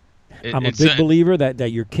 I'm a big believer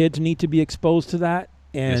that your kids need to be exposed to that.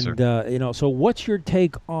 Yes, And, sir. so what's your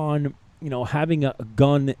take on, having a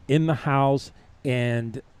gun in the house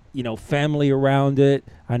and, family around it?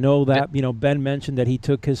 I know that, Ben mentioned that he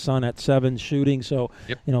took his son at 7 shooting. So,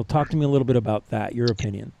 Yep. Talk to me a little bit about that, your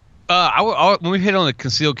opinion. When we hit on the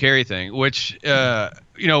concealed carry thing, which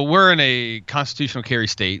we're in a constitutional carry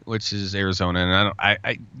state, which is Arizona, and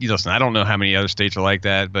I don't know how many other states are like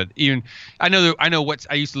that, but even I know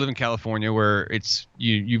I used to live in California, where it's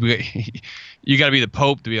you got to be the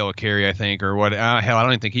Pope to be able to carry, I think, or what? Hell, I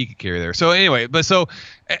don't even think he could carry there. So anyway,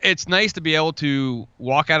 it's nice to be able to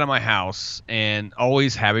walk out of my house and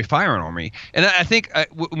always have a firearm on me. And I think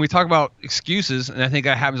when we talk about excuses, and I think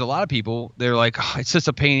that happens to a lot of people, they're like, oh, it's just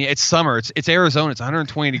a pain. It's summer. It's Arizona. It's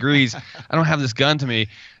 120 degrees. I don't have this gun to me.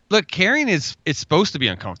 Look, carrying it's supposed to be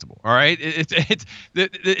uncomfortable. All right,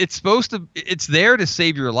 it's supposed to. It's there to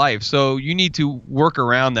save your life. So you need to work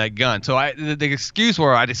around that gun. So the excuse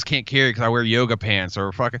where I just can't carry because I wear yoga pants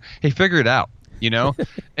or fucking, hey, figure it out.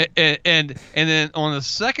 and then on the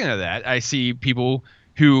second of that, I see people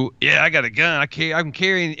who, I got a gun. I can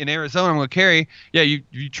carry in Arizona. I'm gonna carry. Yeah,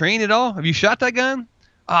 you train it all? Have you shot that gun?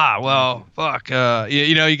 Well, fuck.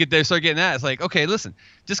 You get there, start getting that. It's like, okay, listen,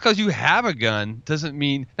 just because you have a gun doesn't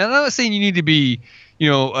mean. And I'm not saying you need to be,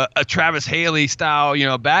 a Travis Haley style,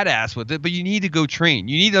 badass with it, but you need to go train.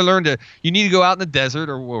 You need to learn to. You need to go out in the desert,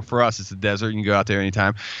 or well, for us, it's the desert. You can go out there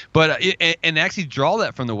anytime, but and actually draw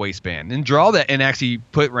that from the waistband, and draw that, and actually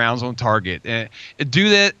put rounds on target, and do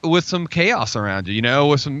that with some chaos around you,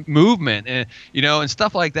 with some movement, and and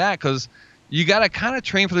stuff like that, because you got to kind of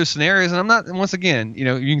train for those scenarios. And I'm not, once again, you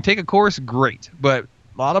can take a course, great, but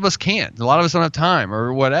a lot of us can't. A lot of us don't have time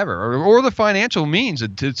or whatever, or the financial means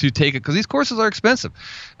to take it, because these courses are expensive.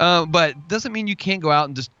 But doesn't mean you can't go out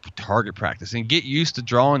and just target practice and get used to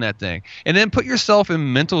drawing that thing. And then put yourself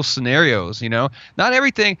in mental scenarios, Not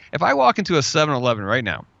everything. If I walk into a 7-Eleven right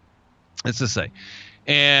now, let's just say,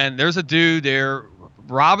 and there's a dude there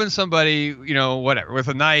robbing somebody, whatever, with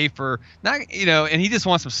a knife or not, and he just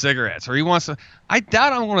wants some cigarettes, or he wants to, I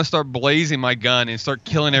doubt I'm going to start blazing my gun and start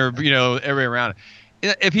killing everybody around it.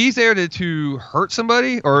 If he's there to hurt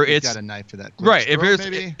somebody, or He's it's got a knife to that. right,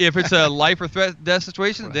 Maybe? if it's a life or threat death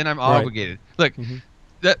situation, Right. then I'm Right. obligated. Look,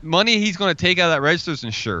 that money he's going to take out of that register is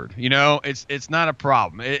insured. It's not a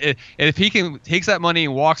problem. And if he takes that money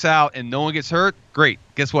and walks out and no one gets hurt, great.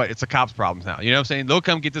 Guess what? It's the cops' problems now. You know what I'm saying? They'll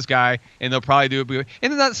come get this guy and they'll probably do it.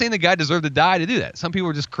 And they're not saying the guy deserved to die to do that. Some people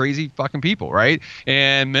are just crazy fucking people, right?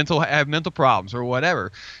 And have mental problems or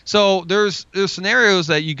whatever. So there's scenarios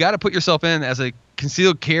that you got to put yourself in as a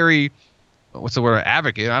concealed carry. What's the word?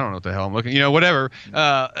 Advocate. I don't know what the hell I'm looking. Whatever.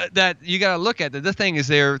 That you got to look at. That this thing is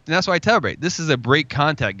there. And that's why I tell everybody, this is a break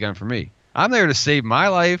contact gun for me. I'm there to save my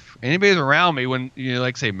life. Anybody's around me when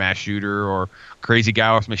like say mass shooter or crazy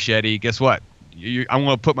guy with machete. Guess what? I'm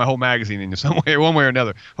going to put my whole magazine in you some way, one way or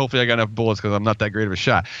another. Hopefully I got enough bullets because I'm not that great of a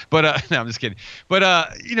shot. But no, I'm just kidding.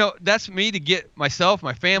 But that's me to get myself,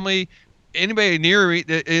 my family, anybody near me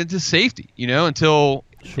into safety. Until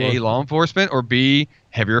A, law enforcement, or B,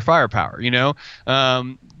 heavier firepower.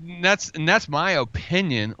 That's my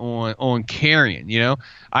opinion on carrying.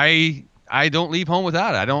 I don't leave home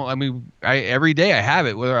without it. Every day I have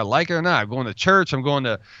it, whether I like it or not. I'm going to church, I'm going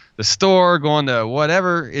to the store, going to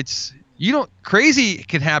whatever. Crazy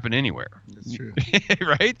can happen anywhere. That's true.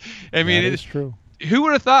 Right? I mean, it's true. Who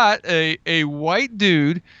would have thought a white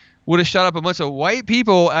dude would have shot up a bunch of white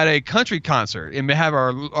people at a country concert and have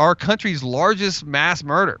our country's largest mass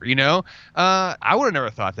murder? I would have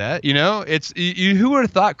never thought that. Who would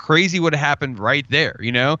have thought crazy would have happened right there?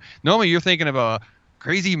 Normally you're thinking of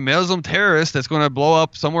crazy Muslim terrorist that's going to blow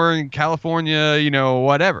up somewhere in California,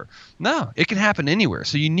 whatever. No, it can happen anywhere.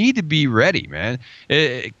 So you need to be ready, man.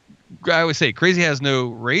 I always say crazy has no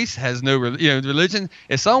race, has no religion.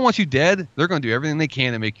 If someone wants you dead, they're going to do everything they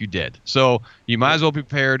can to make you dead. So you might as well be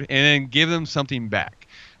prepared and then give them something back.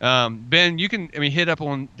 Ben, you can hit up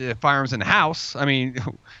on the firearms in the house.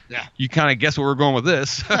 Yeah. You kind of guess where we're going with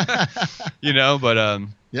this, but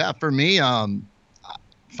yeah, for me,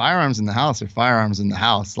 firearms in the house are firearms in the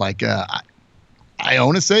house. Like I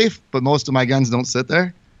own a safe, but most of my guns don't sit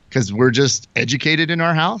there because we're just educated in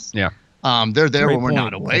our house. Yeah. They're there Great when we're point.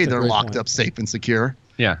 not away. That's a They're great locked point. up safe and secure.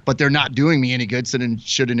 Yeah. But they're not doing me any good. So then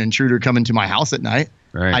should an intruder come into my house at night,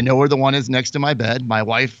 Right. I know where the one is next to my bed. My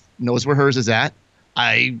wife knows where hers is at.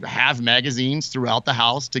 I have magazines throughout the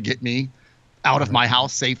house to get me out of my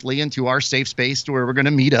house safely into our safe space to where we're going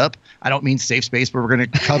to meet up. I don't mean safe space where we're going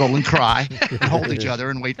to cuddle and cry and hold each other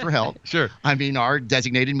and wait for help. Sure. I mean our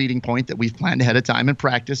designated meeting point that we've planned ahead of time and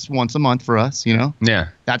practice once a month for us, Yeah.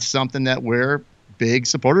 That's something that we're big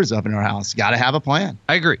supporters of in our house. Got to have a plan.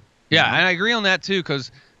 I agree. Yeah, and I agree on that too.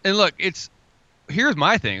 And look, here's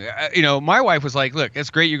my thing. My wife was like, "Look,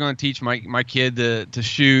 it's great you're going to teach my kid to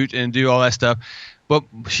shoot and do all that stuff," but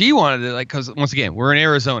she wanted to because once again, we're in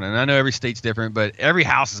Arizona, and I know every state's different, but every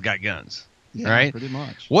house has got guns, Yeah, right? Pretty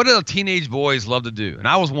much. What do teenage boys love to do? And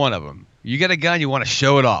I was one of them. You get a gun, you want to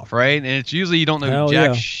show it off, right? And it's usually you don't know Hell jack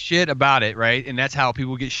yeah. shit about it, right? And that's how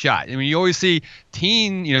people get shot. You always see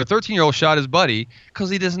 13-year-old shot his buddy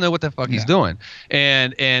because he doesn't know what the fuck he's doing.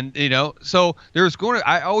 And so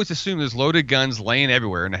I always assume there's loaded guns laying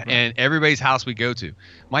everywhere and everybody's house we go to.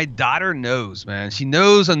 My daughter knows, man. She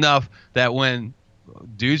knows enough that when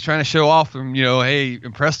dude's trying to show off and, hey,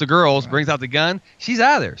 impress the girls, brings out the gun, she's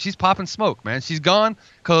out of there. She's popping smoke, man. She's gone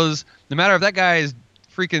because no matter if that guy is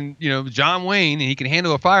freaking, John Wayne and he can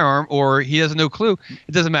handle a firearm or he has no clue,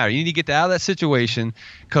 it doesn't matter. You need to get out of that situation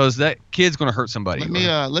because that kid's going to hurt somebody.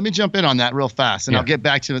 Let me jump in on that real fast, and Yeah. I'll get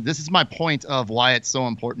back to it. This is my point of why it's so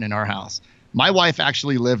important in our house. My wife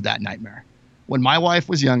actually lived that nightmare. When my wife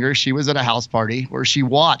was younger, she was at a house party where she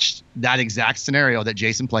watched that exact scenario that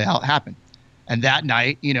Jason played out happen. And that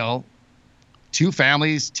night, 2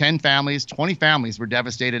 families, 10 families, 20 families were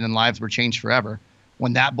devastated and lives were changed forever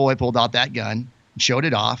when that boy pulled out that gun, showed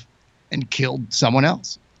it off, and killed someone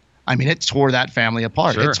else. It tore that family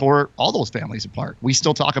apart. Sure. It tore all those families apart. We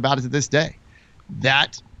still talk about it to this day.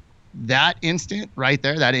 That instant right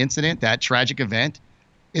there, that incident, that tragic event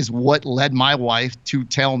is what led my wife to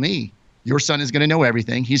tell me, your son is going to know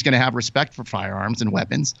everything. He's going to have respect for firearms and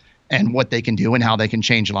weapons and what they can do and how they can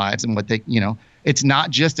change lives and what they, it's not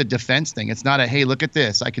just a defense thing. It's not a, hey, look at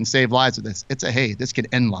this, I can save lives with this. It's a, hey, this could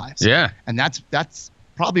end lives. Yeah. And that's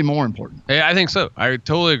probably more important. Yeah, I think so. I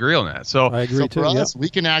totally agree on that. So I agree So too. for Yep. us, we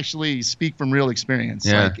can actually speak from real experience.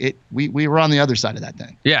 Yeah. We were on the other side of that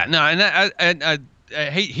thing. yeah, no, and I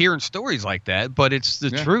hate hearing stories like that, but it's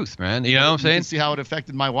the Yeah. truth, man. You know what I'm You saying? can see how it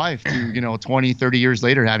affected my wife to, 20, 30 years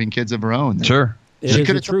later having kids of her own. Sure. It She is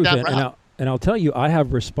coulda the took truth, that and route. I'll tell you, I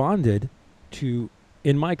have responded to,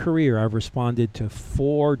 in my career, I've responded to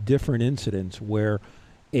 4 different incidents where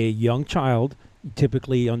a young child,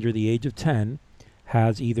 typically under the age of 10,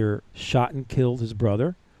 has either shot and killed his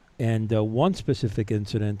brother, and one specific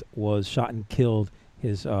incident was shot and killed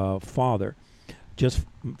his father. Just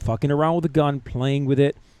fucking around with a gun, playing with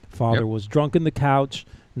it. Father Yep. was drunk in the couch.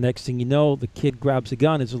 Next thing you know, the kid grabs a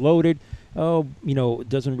gun, it's loaded.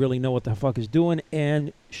 Doesn't really know what the fuck is doing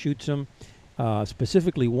and shoots him.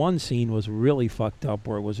 Specifically, one scene was really fucked up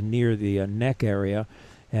where it was near the neck area,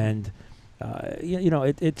 and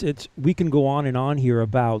it's we can go on and on here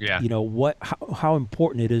about Yeah. how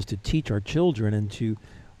important it is to teach our children and to,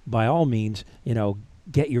 by all means,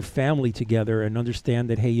 get your family together and understand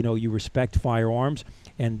that, hey, you respect firearms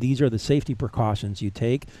and these are the safety precautions you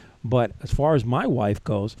take. But as far as my wife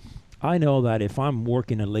goes, I know that if I'm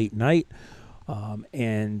working a late night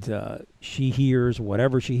and she hears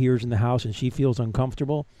whatever she hears in the house and she feels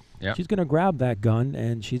uncomfortable, Yep. she's going to grab that gun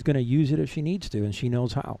and she's going to use it if she needs to, and she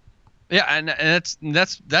knows how. Yeah, and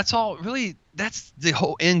that's all really. That's the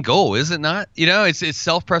whole end goal, is it not? It's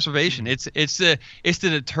self-preservation. It's to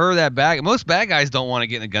deter that bad. Most bad guys don't want to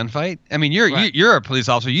get in a gunfight. Right. You're a police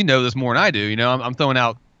officer. You know this more than I do. I'm throwing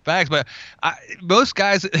out facts, but most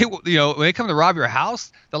guys, when they come to rob your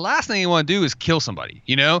house, the last thing they want to do is kill somebody,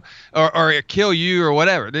 or kill you or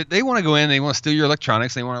whatever. They want to go in, they want to steal your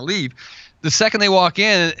electronics, they want to leave. The second they walk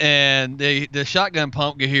in and the shotgun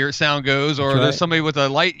pump sound goes, or That's right. there's somebody with a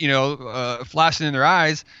light, flashing in their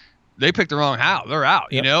eyes, they pick the wrong house. They're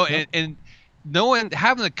out, Yep. and no one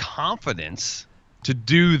having the confidence to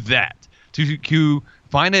do that, to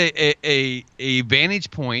Find a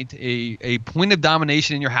vantage point, a point of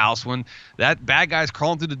domination in your house when that bad guy's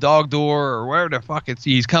crawling through the dog door or wherever the fuck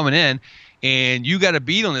he's coming in, and you got a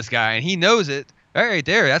beat on this guy, and he knows it. Right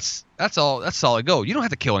there, that's solid gold. You don't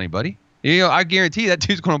have to kill anybody. I guarantee that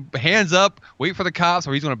dude's going to hands up, wait for the cops,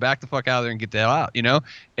 or he's going to back the fuck out of there and get the hell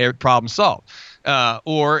out. Problem solved.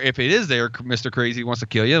 Or if it is there, Mr. Crazy wants to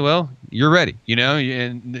kill you, well, you're ready.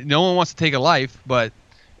 And no one wants to take a life, but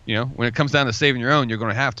when it comes down to saving your own, you're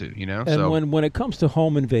going to have to. And when it comes to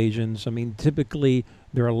home invasions, I mean, typically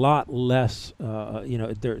they're a lot less.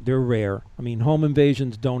 They're rare. I mean, home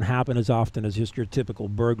invasions don't happen as often as just your typical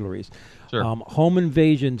burglaries. Sure. Home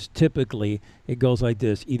invasions, typically, it goes like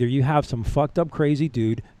this. Either you have some fucked up crazy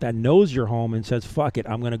dude that knows your home and says, fuck it,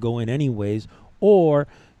 I'm going to go in anyways, or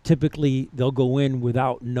typically they'll go in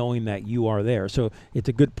without knowing that you are there. So it's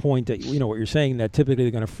a good point that, what you're saying, that typically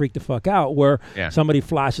they're going to freak the fuck out where somebody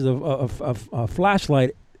flashes a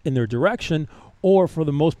flashlight in their direction, or for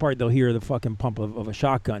the most part, they'll hear the fucking pump of a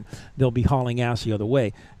shotgun. They'll be hauling ass the other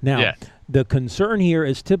way. Now, the concern here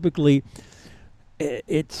is typically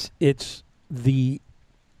it's the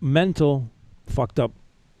mental fucked up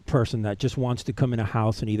person that just wants to come in a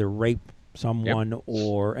house and either rape someone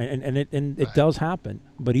or and it does happen.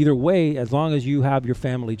 But either way, as long as you have your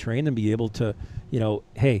family trained and be able to,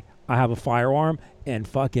 hey, I have a firearm, and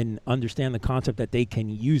fucking understand the concept that they can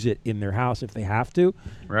use it in their house if they have to.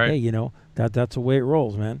 Right. Hey, that's the way it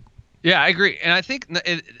rolls, man. Yeah, I agree. And I think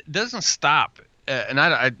it doesn't stop. And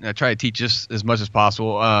I try to teach this as much as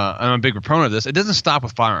possible. I'm a big proponent of this. It doesn't stop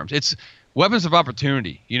with firearms. It's weapons of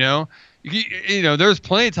opportunity. There's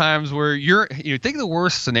plenty of times where think of the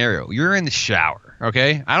worst scenario. You're in the shower.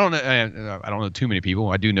 Okay. I don't know too many people.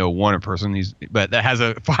 I do know one person but that has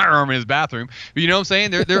a firearm in his bathroom. But you know what I'm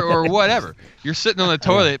saying? There or whatever. You're sitting on the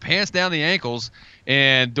toilet, pants down the ankles,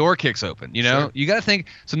 and door kicks open. Sure. You got to think.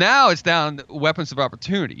 So now it's down to weapons of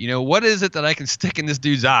opportunity. What is it that I can stick in this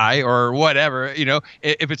dude's eye or whatever?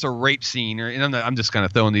 If it's a rape scene and I'm just kind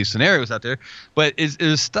of throwing these scenarios out there. But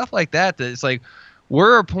is stuff like that it's like,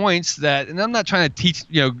 where are points that, and I'm not trying to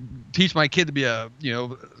teach my kid to be a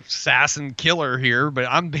assassin killer here, but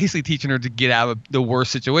I'm basically teaching her to get out of the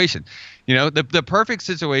worst situation. The perfect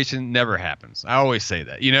situation never happens. I always say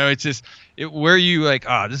that. It's just where you like,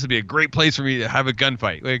 this would be a great place for me to have a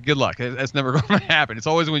gunfight. Like, good luck. That's never going to happen. It's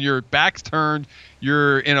always when your back's turned,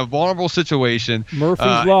 you're in a vulnerable situation.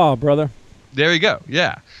 Murphy's Law, brother. There you go.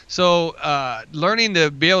 Yeah. So learning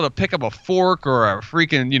to be able to pick up a fork or a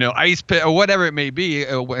freaking, ice pick or whatever it may be,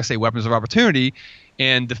 when I say weapons of opportunity,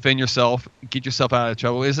 and defend yourself, get yourself out of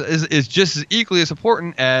trouble is just as equally as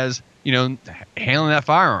important as, handling that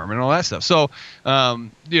firearm and all that stuff. So,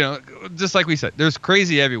 just like we said, there's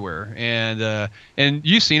crazy everywhere. And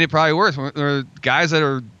you've seen it probably worse. When there are guys that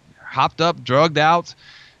are hopped up, drugged out.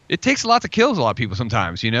 It takes a lot to kill a lot of people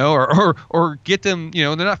sometimes, or get them,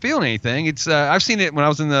 they're not feeling anything. It's I've seen it when I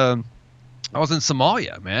was in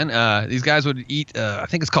Somalia, man. These guys would eat, I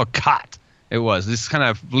think it's called khat. It was this kind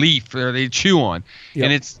of leaf they chew on,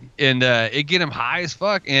 and it get them high as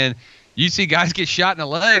fuck. And you see guys get shot in the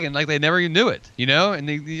leg and like they never even knew it, And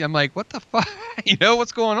I'm like, what the fuck,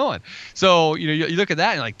 what's going on? So you look at that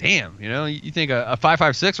and you're like, damn, you think a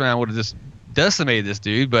 5.56 round would have just decimated this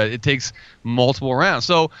dude, but it takes multiple rounds.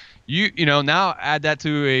 So now add that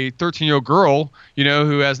to a 13-year-old girl,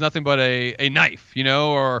 who has nothing but a knife,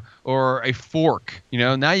 or a fork,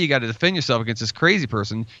 now you got to defend yourself against this crazy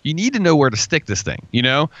person. You need to know where to stick this thing,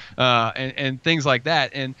 and things like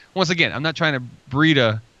that. And once again, I'm not trying to breed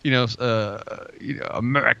a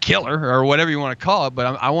killer or whatever you want to call it,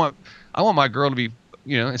 but I want my girl to be,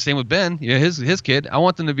 and same with Ben, his kid. I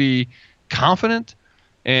want them to be confident.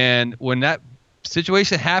 And when that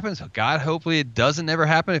situation happens, God, hopefully it doesn't ever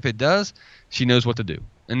happen. If it does, she knows what to do.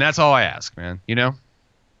 And that's all I ask, man.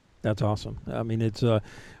 That's awesome. I mean, it's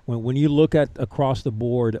when you look at across the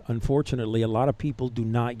board, unfortunately, a lot of people do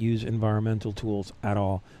not use environmental tools at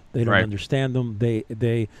all. They don't understand them.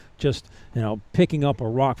 They just, picking up a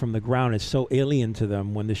rock from the ground is so alien to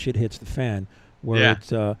them when the shit hits the fan, where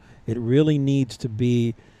it really needs to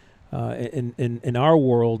be in our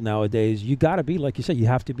world nowadays, you got to be, like you said, you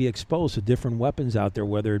have to be exposed to different weapons out there,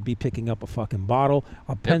 whether it be picking up a fucking bottle,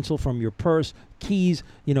 a pencil from your purse, keys,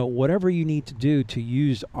 whatever you need to do to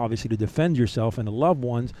use, obviously, to defend yourself and the loved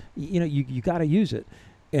ones, you got to use it.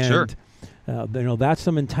 And, that's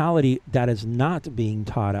the mentality that is not being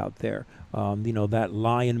taught out there. That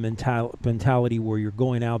lion mentality where you're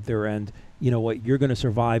going out there and, you're going to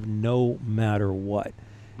survive no matter what.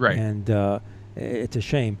 Right. And it's a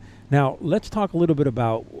shame. Now, let's talk a little bit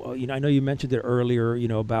about, I know you mentioned it earlier,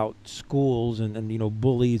 about schools and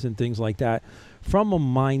bullies and things like that. from a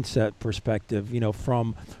mindset perspective,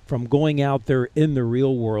 from going out there in the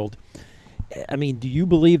real world, I mean, do you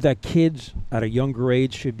believe that kids at a younger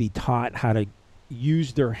age should be taught how to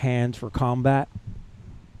use their hands for combat?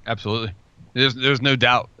 Absolutely. There's no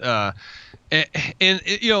doubt. And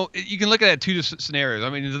you can look at it two scenarios. I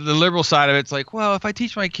mean, the liberal side of it's like, well, if I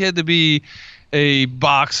teach my kid to be a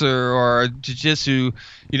boxer or a jiu-jitsu,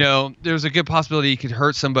 there's a good possibility he could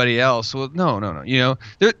hurt somebody else. Well, no. Don't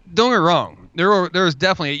get me wrong. There's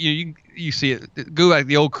definitely you see it. Go back to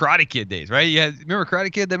the old Karate Kid days, right? Remember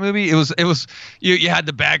Karate Kid, that movie? It was you had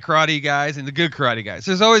the bad karate guys and the good karate guys.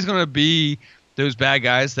 There's always going to be those bad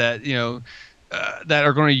guys that that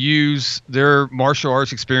are going to use their martial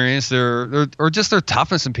arts experience, or just their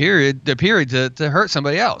toughness and period to hurt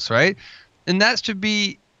somebody else, right? And that should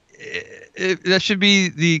be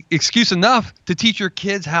the excuse enough to teach your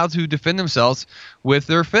kids how to defend themselves with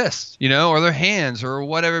their fists, or their hands, or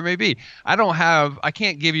whatever it may be. I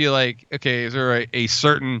can't give you like, okay, is there a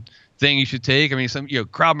certain thing you should take? I mean, some,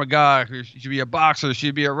 Krav Maga, should be a boxer,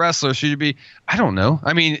 should be a wrestler, should be, I don't know.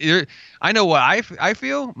 I mean, I know what I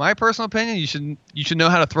feel, my personal opinion, you should know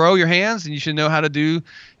how to throw your hands, and you should know how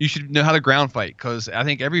to ground fight. Cause I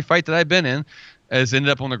think every fight that I've been in has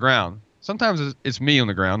ended up on the ground. Sometimes it's me on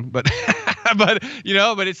the ground, but, but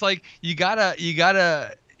it's like, you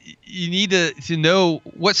need to know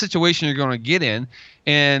what situation you're going to get in.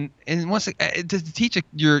 And once to teach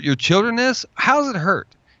your children this, how does it hurt?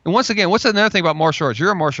 And once again, what's another thing about martial arts? You're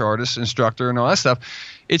a martial artist, instructor, and all that stuff.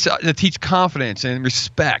 It's to teach confidence and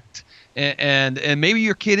respect. And maybe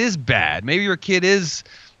your kid is bad. Maybe your kid is,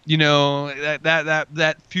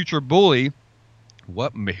 that future bully.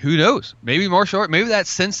 Who knows? Maybe martial art. Maybe that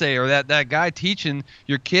sensei or that guy teaching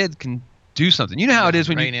your kid can do something. You know how it is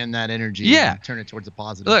when you rein in that energy. Yeah, and turn it towards the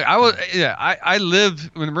positive. Look, I lived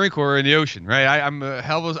in the Marine Corps in the ocean, right?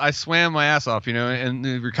 I swam my ass off, in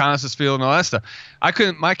the reconnaissance field and all that stuff.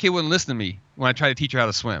 My kid wouldn't listen to me when I tried to teach her how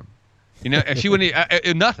to swim. And she wouldn't,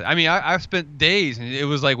 nothing. I mean, I've spent days and it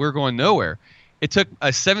was like we're going nowhere. It took a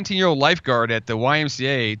 17-year-old lifeguard at the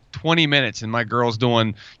YMCA 20 minutes, and my girl's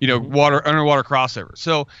doing, underwater crossover.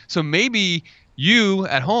 So maybe you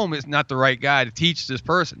at home is not the right guy to teach this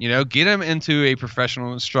person. Get him into a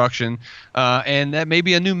professional instruction, and that may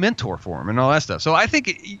be a new mentor for him and all that stuff. So I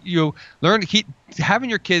think learn to keep having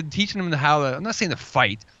your kid, teaching them I'm not saying to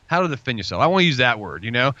fight, how to defend yourself. I won't use that word,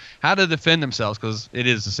 how to defend themselves, because it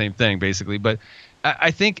is the same thing basically. But I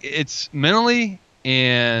think it's mentally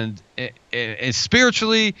and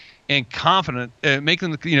spiritually and confident, make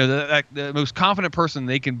them the most confident person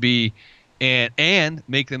they can be, and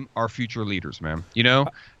make them our future leaders, man.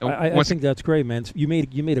 I think that's great, man. You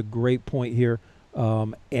made a great point here,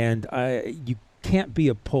 and you can't be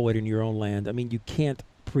a poet in your own land. I mean, you can't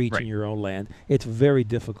preach in your own land. It's very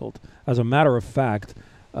difficult. As a matter of fact,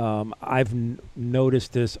 I've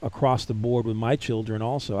noticed this across the board with my children.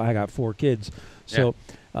 Also, I got 4 kids, so.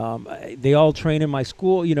 Yeah. They all train in my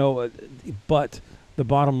school, but the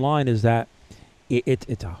bottom line is that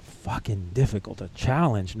it's a fucking difficult, a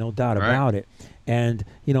challenge, no doubt about it. And,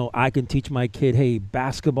 I can teach my kid, hey,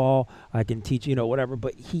 basketball, I can teach, whatever,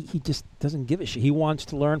 but he just doesn't give a shit. He wants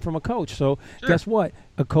to learn from a coach. So guess what?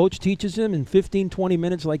 A coach teaches him in 15, 20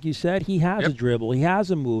 minutes, like you said. He has a dribble. He has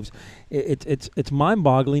the moves. It's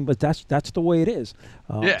mind-boggling, but that's the way it is.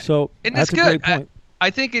 So and that's a great point. I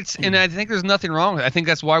think I think there's nothing wrong with it. I think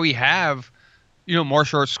that's why we have,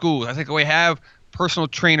 martial arts schools. I think we have personal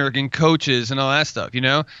trainer and coaches and all that stuff.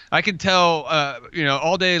 I can tell,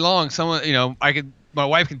 all day long, someone, my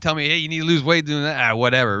wife can tell me, hey, you need to lose weight doing that,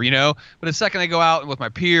 whatever, But the second I go out with my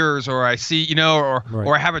peers, or I see,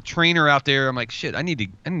 or I have a trainer out there, I'm like, shit, I need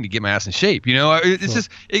to get my ass in shape. It's just,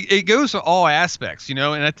 it goes to all aspects, and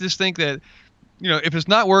I just think that, if it's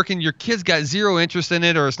not working, your kid's got zero interest in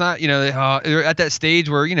it, or it's not, they're at that stage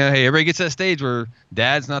where, hey, everybody gets that stage where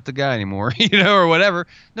dad's not the guy anymore, or whatever.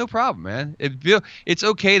 No problem, man. It's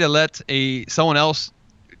okay to let someone else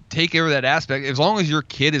take care of that aspect, as long as your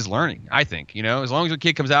kid is learning, I think, as long as your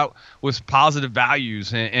kid comes out with positive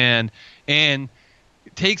values and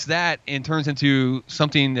takes that and turns into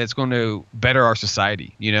something that's going to better our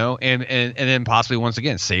society, and then possibly once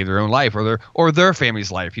again save their own life or their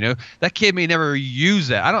family's life. That kid may never use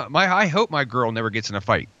that. I hope my girl never gets in a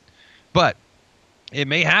fight, but it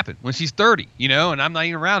may happen when she's 30, and I'm not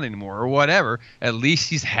even around anymore or whatever. At least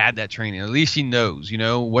she's had that training. At least she knows,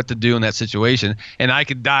 what to do in that situation, and I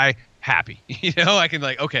could die happy. I can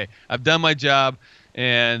okay, I've done my job.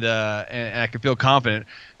 and I can feel confident.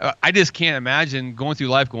 I just can't imagine going through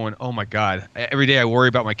life going, oh my God, every day I worry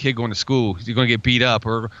about my kid going to school. He's going to get beat up,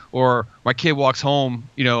 or my kid walks home,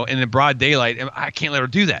 in the broad daylight, and I can't let her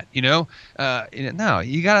do that. No,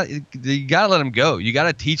 you gotta let them go. You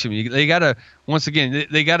gotta teach them. They gotta, once again,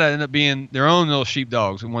 they gotta end up being their own little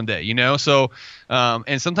sheepdogs in one day. So,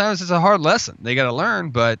 and sometimes it's a hard lesson they gotta learn,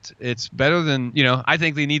 but it's better than, I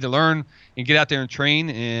think they need to learn and get out there and train.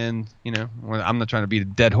 And I'm not trying to beat a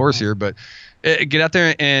dead horse here, but get out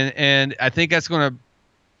there and I think that's gonna.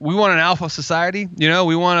 We want an alpha society.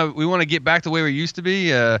 We want to get back to the way we used to be.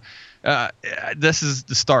 This is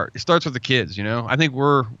the start. It starts with the kids. I think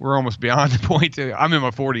we're almost beyond the point. I'm in my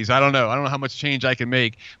 40s. I don't know how much change I can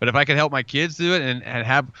make, but if I could help my kids do it and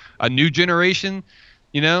have a new generation,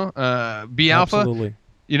 be alpha. Absolutely.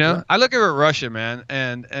 I look at Russia, man,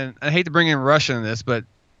 and I hate to bring in Russia in this, but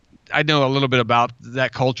I know a little bit about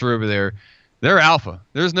that culture over there. They're alpha.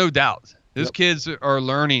 There's no doubt. Those kids are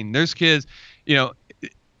learning. There's kids,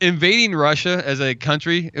 invading Russia as a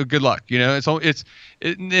country, good luck. It's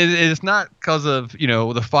not because of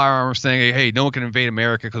the firearms thing. Hey, no one can invade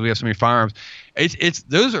America because we have so many firearms.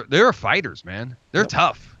 They're fighters, man. They're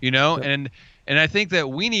tough, and I think that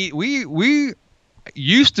we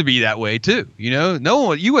used to be that way too. No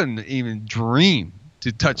one, you wouldn't even dream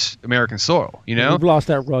to touch American soil. We've lost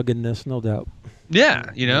that ruggedness, no doubt.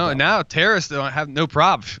 Yeah, and now terrorists don't have no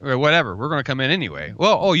problem or whatever. We're going to come in anyway.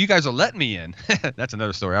 Well, you guys are letting me in. That's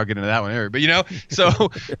another story. I'll get into that one later. But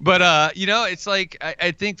it's like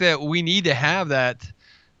I think that we need to have that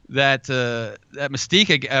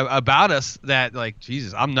mystique about us that, like,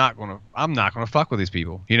 Jesus, I'm not gonna fuck with these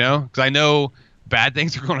people. Because I know bad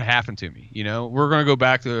things are going to happen to me. We're going to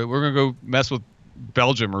go mess with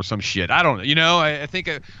Belgium or some shit. I don't know. I think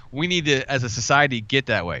we need to, as a society, get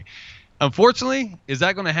that way. Unfortunately, is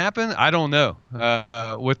that going to happen? I don't know.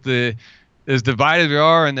 With as divided we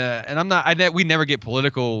are, and we never get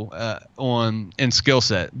political in skill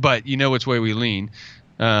set, but which way we lean.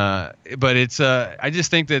 But it's I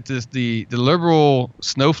just think that the liberal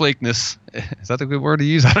snowflakeness, is that a good word to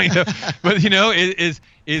use? I don't even know. But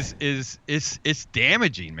it's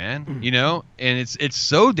damaging, man. And it's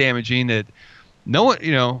so damaging that no one,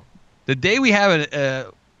 the day we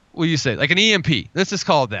have what do you say? Like an EMP. Let's just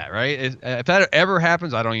call it that, right? If that ever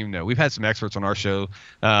happens, I don't even know. We've had some experts on our show,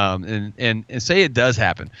 and say it does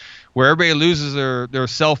happen, where everybody loses their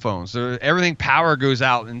cell phones, everything, power goes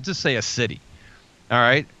out, and just say a city. All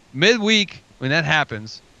right, midweek when that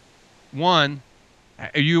happens, one,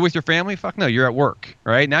 are you with your family? Fuck no, you're at work.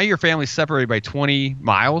 Right now, your family's separated by 20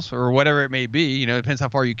 miles or whatever it may be. It depends how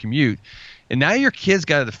far you commute. And now your kids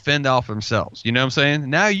got to fend off themselves. You know what I'm saying?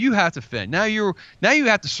 Now you have to fend. Now you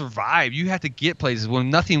have to survive. You have to get places when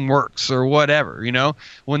nothing works or whatever.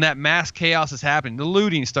 When that mass chaos is happening, the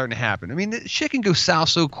looting is starting to happen. I mean, shit can go south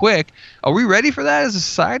so quick. Are we ready for that as a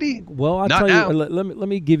society? Well, I'll tell you. Let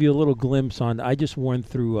me give you a little glimpse on. I just went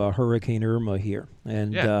through Hurricane Irma here,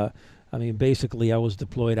 and basically I was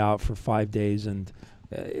deployed out for 5 days, and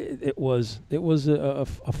it was a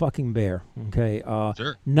fucking bear. Okay.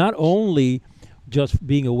 Sure. Not only just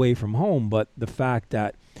being away from home, but the fact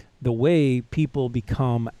that the way people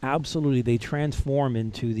become they transform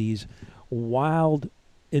into these wild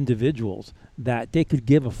individuals that they could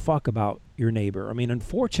give a fuck about your neighbor. I mean,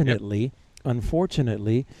 unfortunately,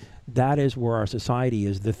 that is where our society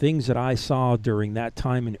is. The things that I saw during that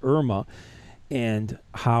time in Irma, and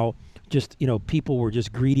how just, people were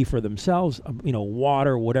just greedy for themselves,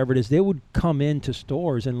 water, whatever it is. They would come into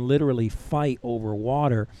stores and literally fight over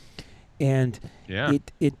water. And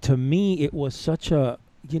it to me, it was such a,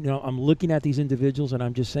 I'm looking at these individuals and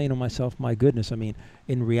I'm just saying to myself, my goodness, I mean,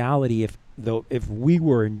 in reality, if we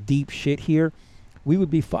were in deep shit here, we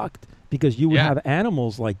would be fucked, because you would have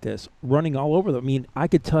animals like this running all over them. I mean, I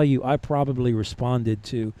could tell you, I probably responded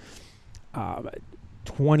to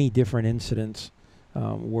 20 different incidents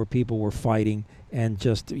where people were fighting and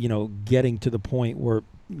just, getting to the point where,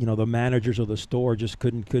 the managers of the store just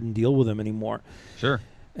couldn't deal with them anymore. Sure.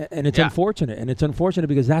 And it's unfortunate. And it's unfortunate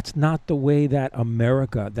because that's not the way that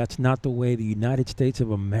that's not the way the United States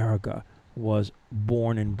of America was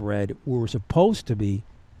born and bred. We were supposed to be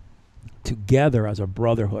together as a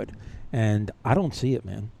brotherhood. And I don't see it,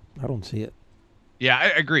 man. I don't see it. Yeah, I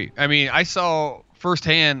agree. I mean, I saw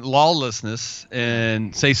firsthand lawlessness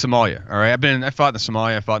in, say, Somalia. All right, I fought in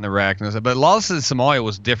Somalia, I fought in Iraq, but lawlessness in Somalia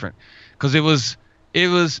was different because it was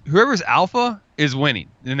whoever's alpha is winning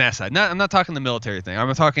in that side. I'm not talking the military thing.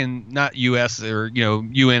 I'm talking not U.S. or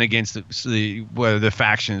UN against the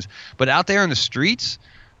factions, but out there in the streets,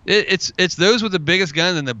 it's those with the biggest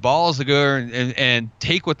guns and the balls to go and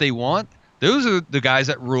take what they want. those are the guys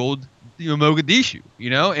that ruled Mogadishu,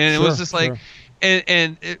 and it was just like,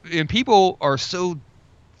 and people are so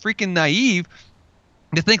freaking naive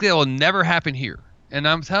to think that will never happen here. And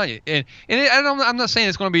I'm telling you, I'm not saying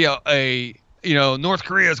it's going to be a North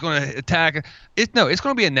Korea is going to attack. It's going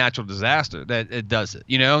to be a natural disaster that it does it.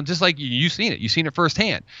 Just like you've seen it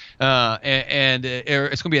firsthand. And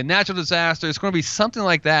it's going to be a natural disaster. It's going to be something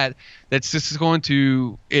like that. That's just going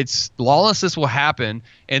to, lawlessness will happen.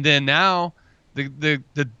 And then now the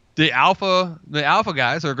alpha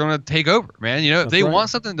guys are going to take over, man. If they want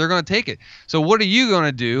something, they're going to take it. So what are you going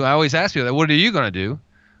to do? I always ask people that. What are you going to do?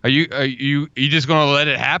 Are you just going to let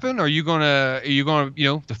it happen? Or are you going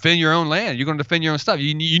to defend your own land? You're going to defend your own stuff.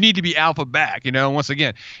 You need to be alpha back, once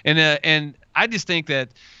again. And I just think that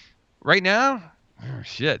right now,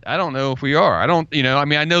 I don't know if we are. I don't,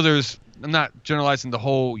 I know I'm not generalizing the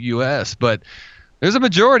whole U.S., but there's a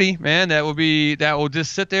majority, man, that will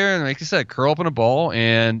just sit there and, like you said, curl up in a ball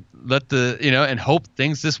and let and hope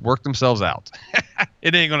things just work themselves out.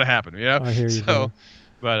 It ain't going to happen, I hear you. So.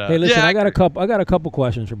 But, hey, listen, I got a couple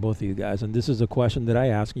questions for both of you guys, and this is a question that I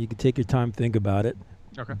ask. You can take your time, think about it.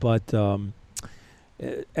 Okay. But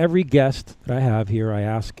every guest that I have here, I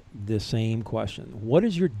ask the same question: what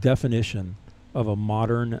is your definition of a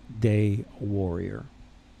modern-day warrior?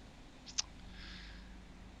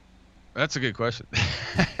 That's a good question.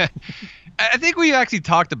 I think we actually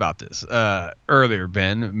talked about this earlier,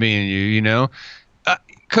 Ben, me and you.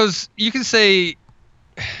 Because you can say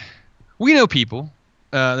we know people.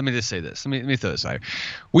 Let me just say this. Let me throw this out here.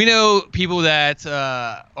 We know people that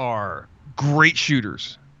are great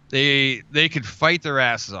shooters. They could fight their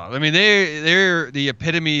asses off. I mean, they're the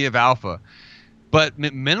epitome of alpha, but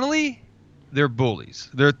mentally, they're bullies.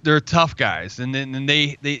 They're tough guys, and then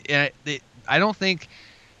they I don't think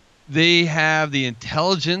they have the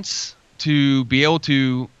intelligence to be able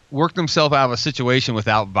to work themselves out of a situation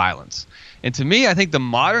without violence. And to me, I think the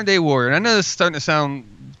modern day warrior, and I know this is starting to sound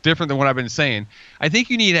different than what I've been saying, I think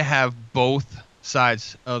you need to have both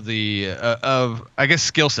sides of the I guess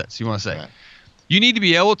skill sets, you want to say. Right. You need to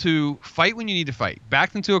be able to fight when you need to fight,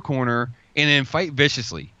 back into a corner, and then fight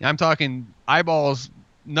viciously. I'm talking eyeballs,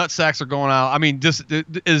 nutsacks are going out. I mean, just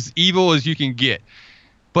as evil as you can get.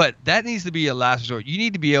 But that needs to be a last resort. You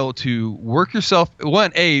need to be able to work yourself.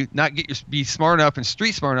 Be smart enough and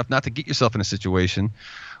street smart enough not to get yourself in a situation,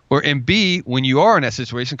 and B, when you are in that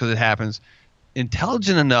situation, because it happens,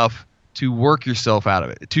 intelligent enough to work yourself out of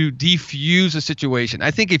it, to defuse a situation.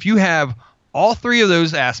 I think if you have all three of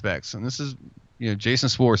those aspects, and this is Jason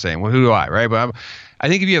Spoor saying, well, who do I, right? But I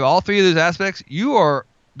think if you have all three of those aspects, you are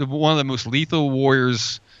one of the most lethal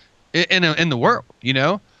warriors in the world.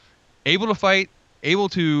 Able to fight, able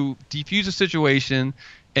to defuse a situation,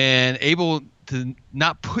 and able to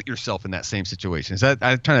not put yourself in that same situation. Is that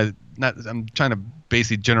I'm trying to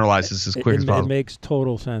basically generalize this as quick as possible. It makes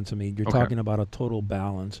total sense. I mean, you're talking about a total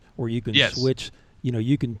balance where you can switch.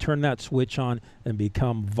 You can turn that switch on and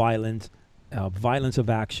become violent. Violence of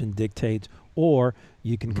action dictates, or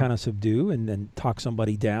you can kind of subdue and then talk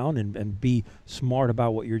somebody down and be smart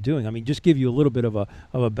about what you're doing. I mean, just give you a little bit of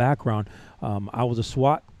a background. I was a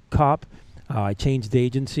SWAT cop. I changed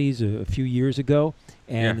agencies a few years ago,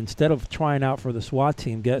 and instead of trying out for the SWAT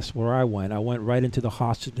team, guess where I went? I went right into the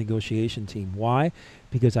hostage negotiation team. Why?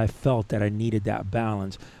 Because I felt that I needed that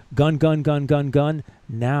balance. Gun.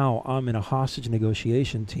 Now I'm in a hostage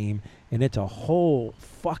negotiation team, and it's a whole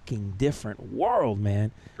fucking different world,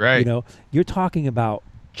 man. Right. You're talking about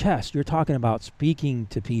chess. You're talking about speaking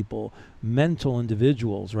to people, mental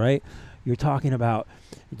individuals, right? You're talking about,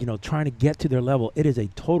 trying to get to their level. It is a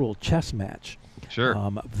total chess match. Sure.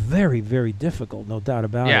 Very, very difficult, no doubt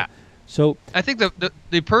about it. So I think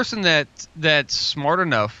the person that's smart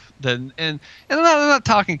enough and I'm not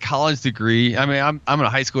talking college degree. I mean, I'm a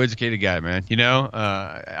high school educated guy, man.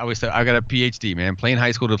 I always say I got a PhD, man, plain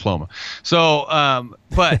high school diploma. So,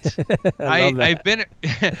 but I've been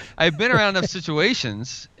around enough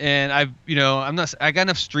situations, and I got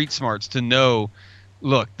enough street smarts to know,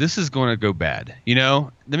 look, this is going to go bad.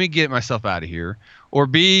 Let me get myself out of here. Or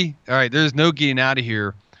B, all right, there's no getting out of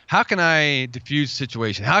here. How can I diffuse the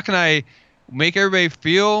situation? How can I make everybody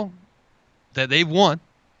feel that they've won,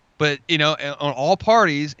 but on all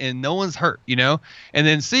parties, and no one's hurt, and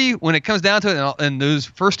then see when it comes down to it, and those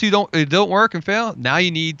first two don't work and fail. Now you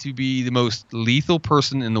need to be the most lethal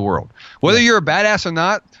person in the world, whether you're a badass or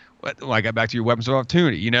not. Well, I got back to your weapons of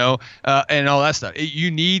opportunity, and all that stuff. You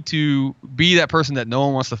need to be that person that no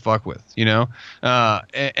one wants to fuck with,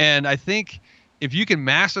 and I think if you can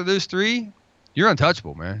master those three, you're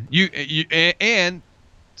untouchable, man. You and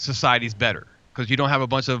society's better. because you don't have a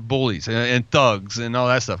bunch of bullies and thugs and all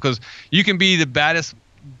that stuff. Because you can be the baddest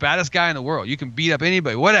guy in the world. You can beat up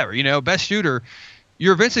anybody, whatever, best shooter.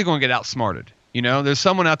 You're eventually going to get outsmarted. There's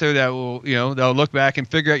someone out there that will, they'll look back and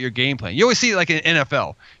figure out your game plan. You always see it like in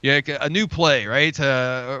NFL, like a new play, right?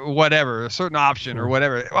 Or whatever, a certain option or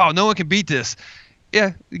whatever. Oh, no one can beat this.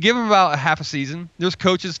 Yeah, give them about a half a season. There's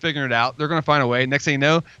coaches figuring it out. They're going to find a way. Next thing you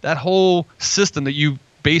know, that whole system that you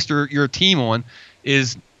based your team on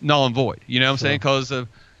is null and void. You know what I'm saying? Because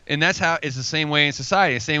and that's how it's the same way in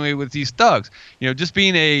society. The same way with these thugs. Just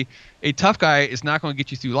being a tough guy is not going to get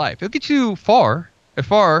you through life. It'll get you far,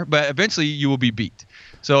 but eventually you will be beat.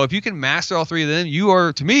 So if you can master all three of them, you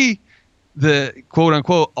are, to me, the quote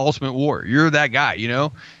unquote ultimate warrior. You're that guy,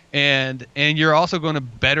 and you're also going to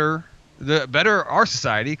better our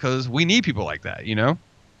society because we need people like that,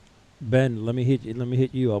 Ben, let me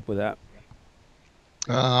hit you up with that.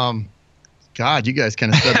 God, you guys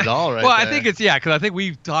kind of said it all right. Well, there. I think because I think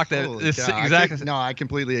we've talked that this exactly. I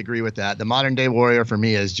completely agree with that. The modern day warrior for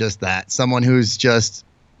me is just that, someone who's just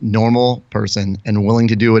normal person and willing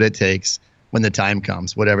to do what it takes when the time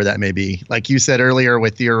comes, whatever that may be. Like you said earlier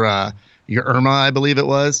with your Irma, I believe it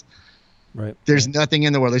was. Right. There's nothing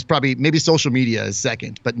in the world. There's maybe social media is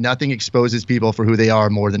second, but nothing exposes people for who they are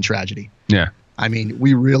more than tragedy. Yeah. I mean,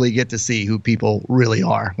 we really get to see who people really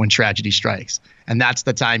are when tragedy strikes. And that's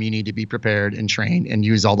the time you need to be prepared and trained and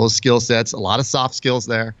use all those skill sets, a lot of soft skills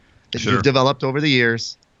there that you've developed over the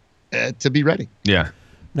years to be ready. Yeah.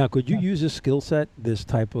 Now, could you use this skill set, this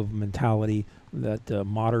type of mentality, that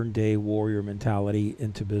modern day warrior mentality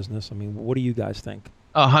into business? I mean, what do you guys think?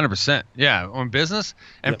 100%. Yeah. On business.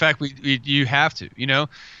 In fact, you have to,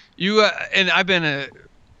 and I've been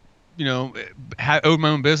owned my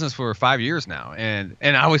own business for 5 years now. And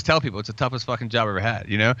I always tell people it's the toughest fucking job I've ever had.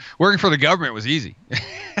 Working for the government was easy.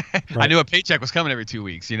 Right. I knew a paycheck was coming every 2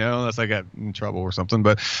 weeks, unless I got in trouble or something.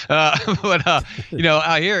 But out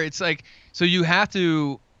here, it's like, so you have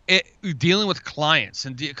to, dealing with clients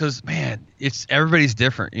and because man, it's everybody's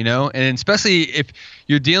different, and especially if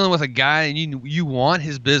you're dealing with a guy and you want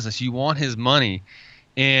his business, you want his money.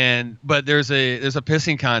 But there's a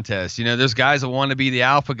pissing contest. There's guys that want to be the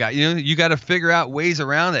alpha guy. You got to figure out ways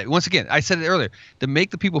around it. Once again, I said it earlier, to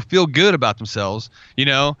make the people feel good about themselves.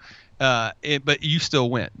 But you still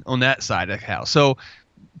win on that side of the house. So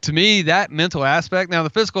to me, that mental aspect. Now the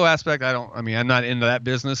physical aspect, I'm not into that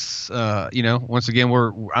business. Once again,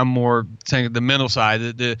 I'm more saying the mental side,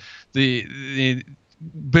 the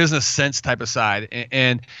business sense type of side,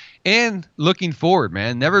 and looking forward,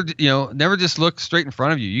 man. Never just look straight in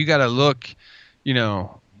front of you. You got to look,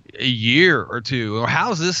 a year or two. Or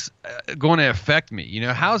how's this going to affect me?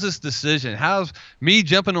 How's this decision? How's me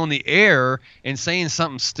jumping on the air and saying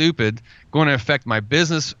something stupid going to affect my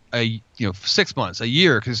business? 6 months, a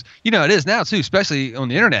year, because it is now too, especially on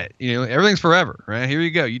the internet. Everything's forever, right? Here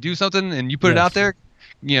you go. You do something and you put it out there.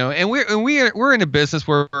 And we're in a business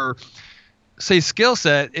where. Say skill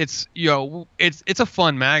set, it's it's a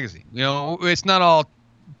fun magazine. It's not all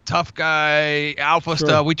tough guy alpha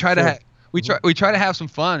stuff. We try to we try to have some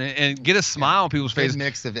fun and get a smile on people's faces. A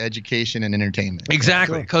mix of education and entertainment.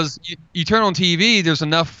 Exactly, because you turn on TV, there's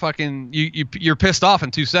enough fucking you're pissed off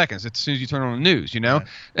in 2 seconds as soon as you turn on the news. Right.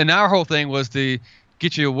 And our whole thing was to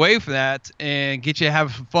get you away from that and get you to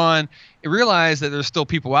have some fun and realize that there's still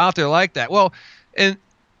people out there like that. Well, and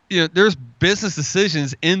there's business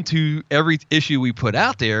decisions into every issue we put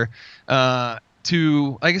out there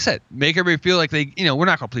to, like I said, make everybody feel like they, we're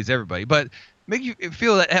not going to please everybody, but make you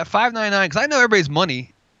feel that at $5.99, because I know everybody's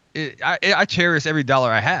money. I cherish every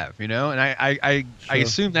dollar I have, and I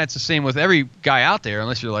assume that's the same with every guy out there,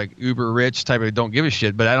 unless you're like uber rich type of don't give a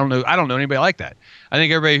shit. But I don't know anybody like that. I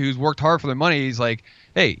think everybody who's worked hard for their money is like,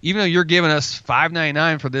 hey, even though you're giving us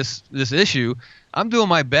 $5.99 for this issue, I'm doing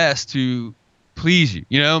my best to please you,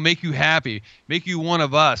 make you happy, make you one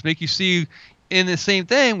of us, make you see. In the same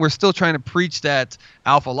thing, we're still trying to preach that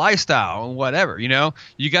alpha lifestyle and whatever. You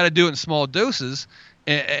got to do it in small doses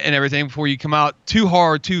and everything before you come out too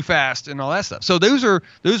hard, too fast, and all that stuff. So those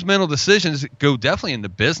mental decisions go definitely into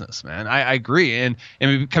business, man. I agree, and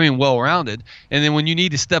becoming well-rounded. And then when you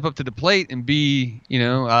need to step up to the plate and be,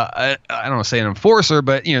 I don't want to say an enforcer,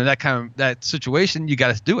 but that situation, you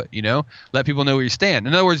got to do it. Let people know where you stand.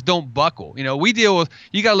 In other words, don't buckle. We deal with.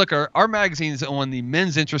 You got to look at our magazines on the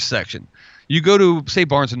men's interest section. You go to, say,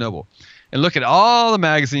 Barnes & Noble and look at all the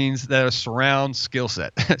magazines that surround skill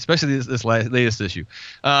set, especially this latest issue.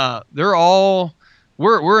 They're all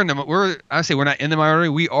we're I say we're not in the minority.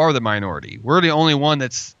 We are the minority. We're the only one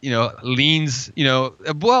that's leans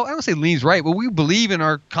well, I don't say leans right, but we believe in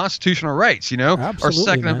our constitutional rights. Absolutely, our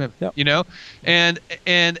Second man. Amendment. Yep.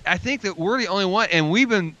 And I think that we're the only one, and we've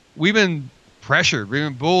been pressured, we've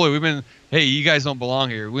been bullied, we've been, hey, you guys don't belong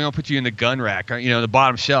here. We don't put you in the gun rack, the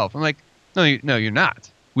bottom shelf. I'm like, no, you're not.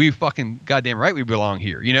 We fucking goddamn right we belong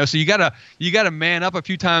here, So you gotta man up a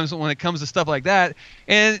few times when it comes to stuff like that.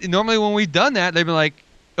 And normally when we've done that, they've been like,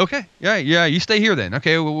 okay, yeah, you stay here then.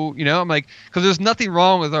 Okay, well, I'm like, because there's nothing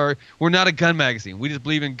wrong with we're not a gun magazine. We just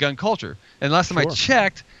believe in gun culture. And last time I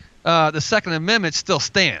checked, the Second Amendment still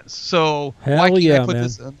stands. So why can't I put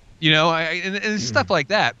this? And stuff like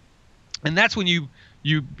that. And that's when you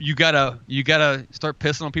gotta start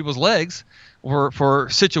pissing on people's legs for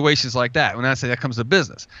situations like that. When I say that comes to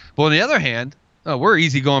business. But on the other hand, we're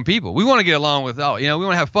easygoing people. We want to get along with we want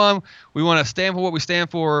to have fun. We want to stand for what we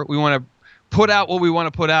stand for. We want to put out what we want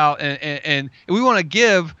to put out, and we want to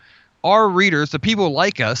give our readers, the people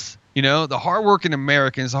like us, the hardworking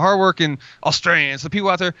Americans, the hardworking Australians, the people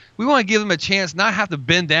out there, we want to give them a chance, not have to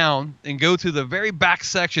bend down and go to the very back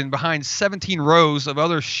section behind 17 rows of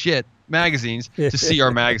other shit magazines to see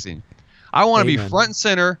our magazine. I want to be front and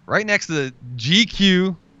center, right next to the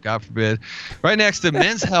GQ, God forbid, right next to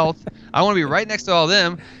Men's Health. I want to be right next to all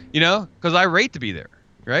them, because I rate to be there,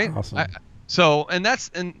 right? Awesome.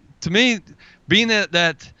 And to me, being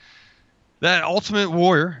that ultimate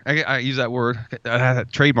warrior, I use that word, I had a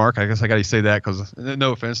trademark. I guess I got to say that because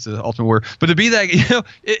no offense to the ultimate warrior, but to be that,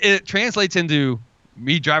 it translates into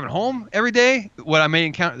me driving home every day, what I may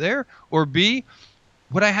encounter there, or B,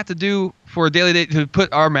 what I have to do for a daily day to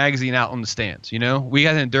put our magazine out on the stands. We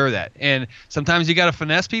got to endure that. And sometimes you got to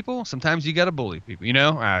finesse people. Sometimes you got to bully people.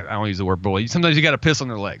 I don't use the word bully. Sometimes you got to piss on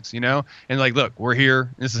their legs, and like, look, we're here.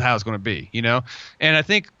 This is how it's going to be, And I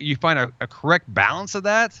think you find a correct balance of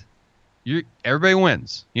that. Everybody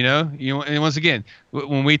wins, And once again,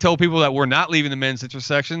 when we told people that we're not leaving the men's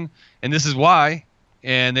intersection, and this is why,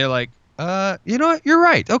 and they're like, you know what? You're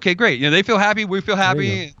right. Okay, great. They feel happy. We feel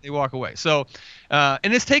happy. And they walk away. So,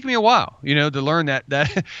 and it's taken me a while, to learn that,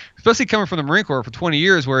 especially coming from the Marine Corps for 20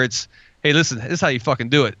 years, where it's, hey, listen, this is how you fucking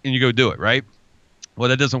do it, and you go do it, right? Well,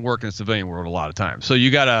 that doesn't work in the civilian world a lot of times. So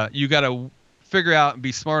you gotta figure out and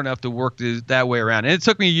be smart enough to work that way around. And it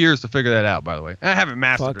took me years to figure that out, by the way. I haven't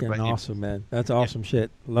mastered fucking it. Awesome, man. That's awesome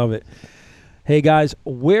shit. Love it. Hey, guys,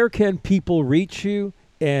 where can people reach you?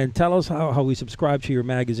 And tell us how we subscribe to your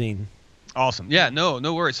magazine. Awesome. Yeah, no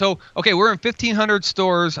worries. So, okay, we're in 1,500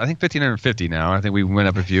 stores. I think 1,550 now. I think we went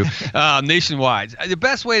up a few nationwide. The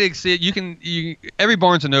best way to see it, every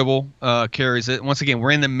Barnes & Noble carries it. Once again,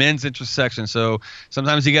 we're in the men's intersection, so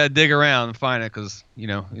sometimes you got to dig around and find it because,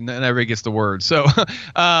 not everybody gets the word. So,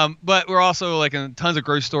 but we're also like in tons of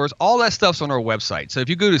grocery stores. All that stuff's on our website. So if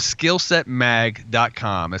you go to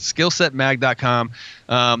skillsetmag.com, it's skillsetmag.com.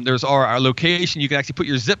 There's our location. You can actually put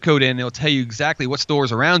your zip code in. It'll tell you exactly what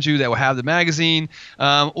stores around you that will have the magazine,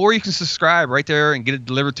 or you can subscribe right there and get it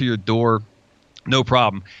delivered to your door. No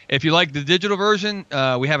problem. If you like the digital version,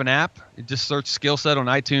 we have an app. Just search Skill Set on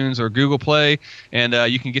iTunes or Google Play, and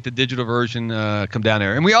you can get the digital version. Come down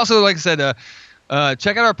there. And we also, like I said,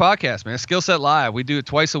 check out our podcast, man. Skill Set Live. We do it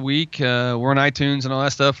twice a week. We're on iTunes and all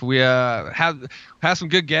that stuff. We have some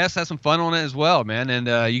good guests, have some fun on it as well, man.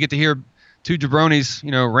 And you get to hear two jabronis,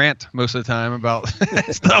 rant most of the time about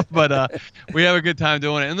stuff, but we have a good time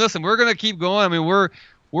doing it. And listen, we're gonna keep going. I mean,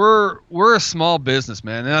 we're a small business,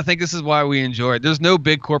 man, and I think this is why we enjoy it. There's no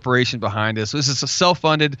big corporation behind us. This is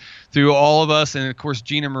self-funded through all of us, and of course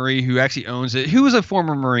Gina Marie, who actually owns it, who is a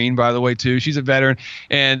former Marine, by the way, too. She's a veteran,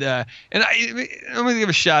 and I'm gonna give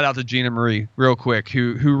a shout out to Gina Marie real quick,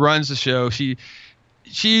 who runs the show.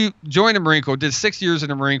 She joined the Marine Corps, did 6 years in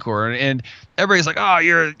the Marine Corps, and everybody's like, oh,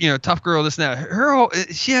 you're a tough girl, this and that.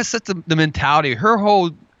 She has such the mentality. Her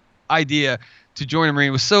whole idea to join the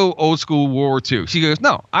Marine was so old school World War II. She goes,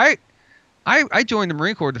 no, I joined the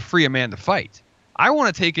Marine Corps to free a man to fight. I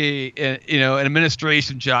want to take an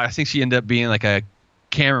administration job. I think she ended up being like a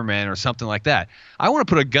cameraman or something like that. I want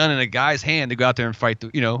to put a gun in a guy's hand to go out there and fight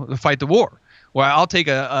the war. Well, I'll take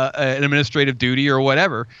an administrative duty or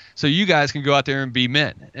whatever, so you guys can go out there and be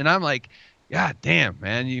men. And I'm like, God damn,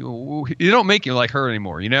 man, you don't make you like her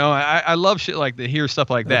anymore. I love shit like to hear stuff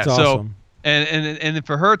like that. That's awesome. So, and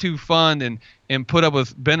for her to fund and put up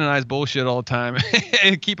with Ben and I's bullshit all the time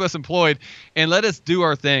and keep us employed and let us do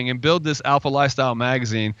our thing and build this Alpha Lifestyle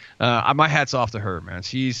magazine, my hat's off to her, man.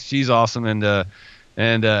 She's awesome, and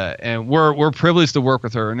we're privileged to work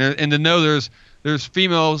with her and to know there's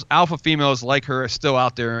females, alpha females like her still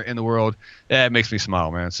out there in the world. That makes me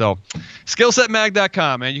smile, man. So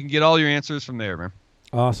skillsetmag.com, man. You can get all your answers from there, man.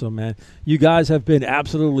 Awesome, man. You guys have been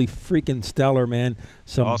absolutely freaking stellar, man.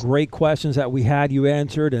 Some Awesome. great questions that we had you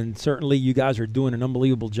answered, and certainly you guys are doing an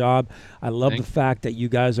unbelievable job. I love the fact that you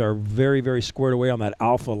guys are very, very squared away on that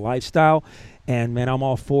alpha lifestyle. And, man, I'm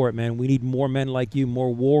all for it, man. We need more men like you,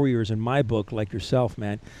 more warriors in my book like yourself,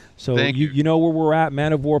 man. So you know where we're at,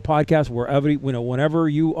 Man of War Podcast, wherever, whenever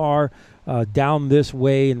you are down this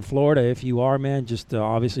way in Florida, if you are, man, just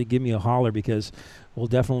obviously give me a holler because we'll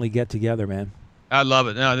definitely get together, man. I love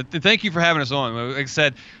it. No, thank you for having us on. Like I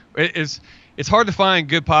said, it's hard to find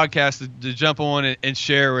good podcasts to jump on and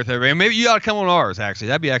share with everybody. Maybe you ought to come on ours, actually.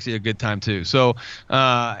 That'd be actually a good time, too. So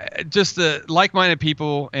just like-minded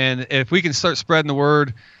people, and if we can start spreading the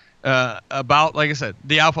word about, like I said,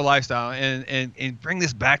 the alpha lifestyle and bring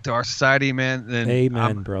this back to our society, man, then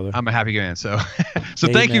Amen, brother. I'm a happy man. So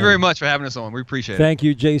thank you very much for having us on. We appreciate it. Thank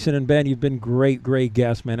you, Jason and Ben. You've been great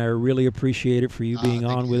guests, man. I really appreciate it for you being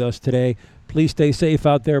on with us today. Please stay safe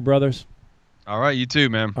out there, brothers. All right, you too,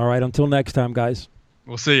 man. All right, until next time, guys.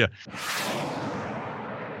 We'll see you.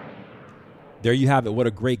 There you have it. What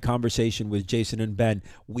a great conversation with Jason and Ben.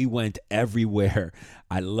 We went everywhere.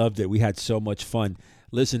 I loved it. We had so much fun.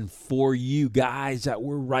 Listen, for you guys that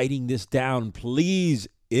were writing this down, please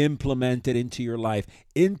implement it into your life.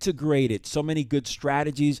 Integrate it. So many good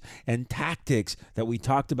strategies and tactics that we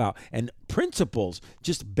talked about, and principles,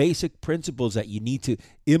 just basic principles that you need to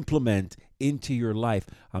implement into your life.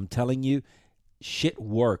 I'm telling you, shit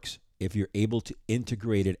works if you're able to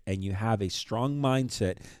integrate it and you have a strong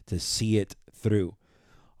mindset to see it through.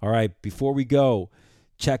 All right, before we go,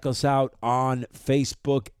 check us out on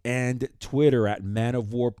Facebook and Twitter at Man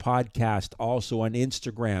of War Podcast. Also on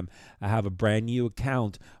Instagram, I have a brand new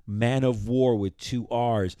account, Man of War with 2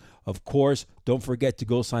 R's. Of course, don't forget to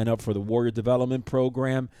go sign up for the Warrior Development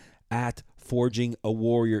Program at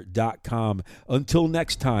forgingawarrior.com. Until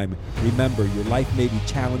next time, remember, your life may be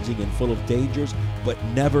challenging and full of dangers, but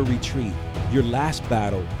never retreat. Your last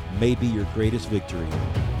battle may be your greatest victory.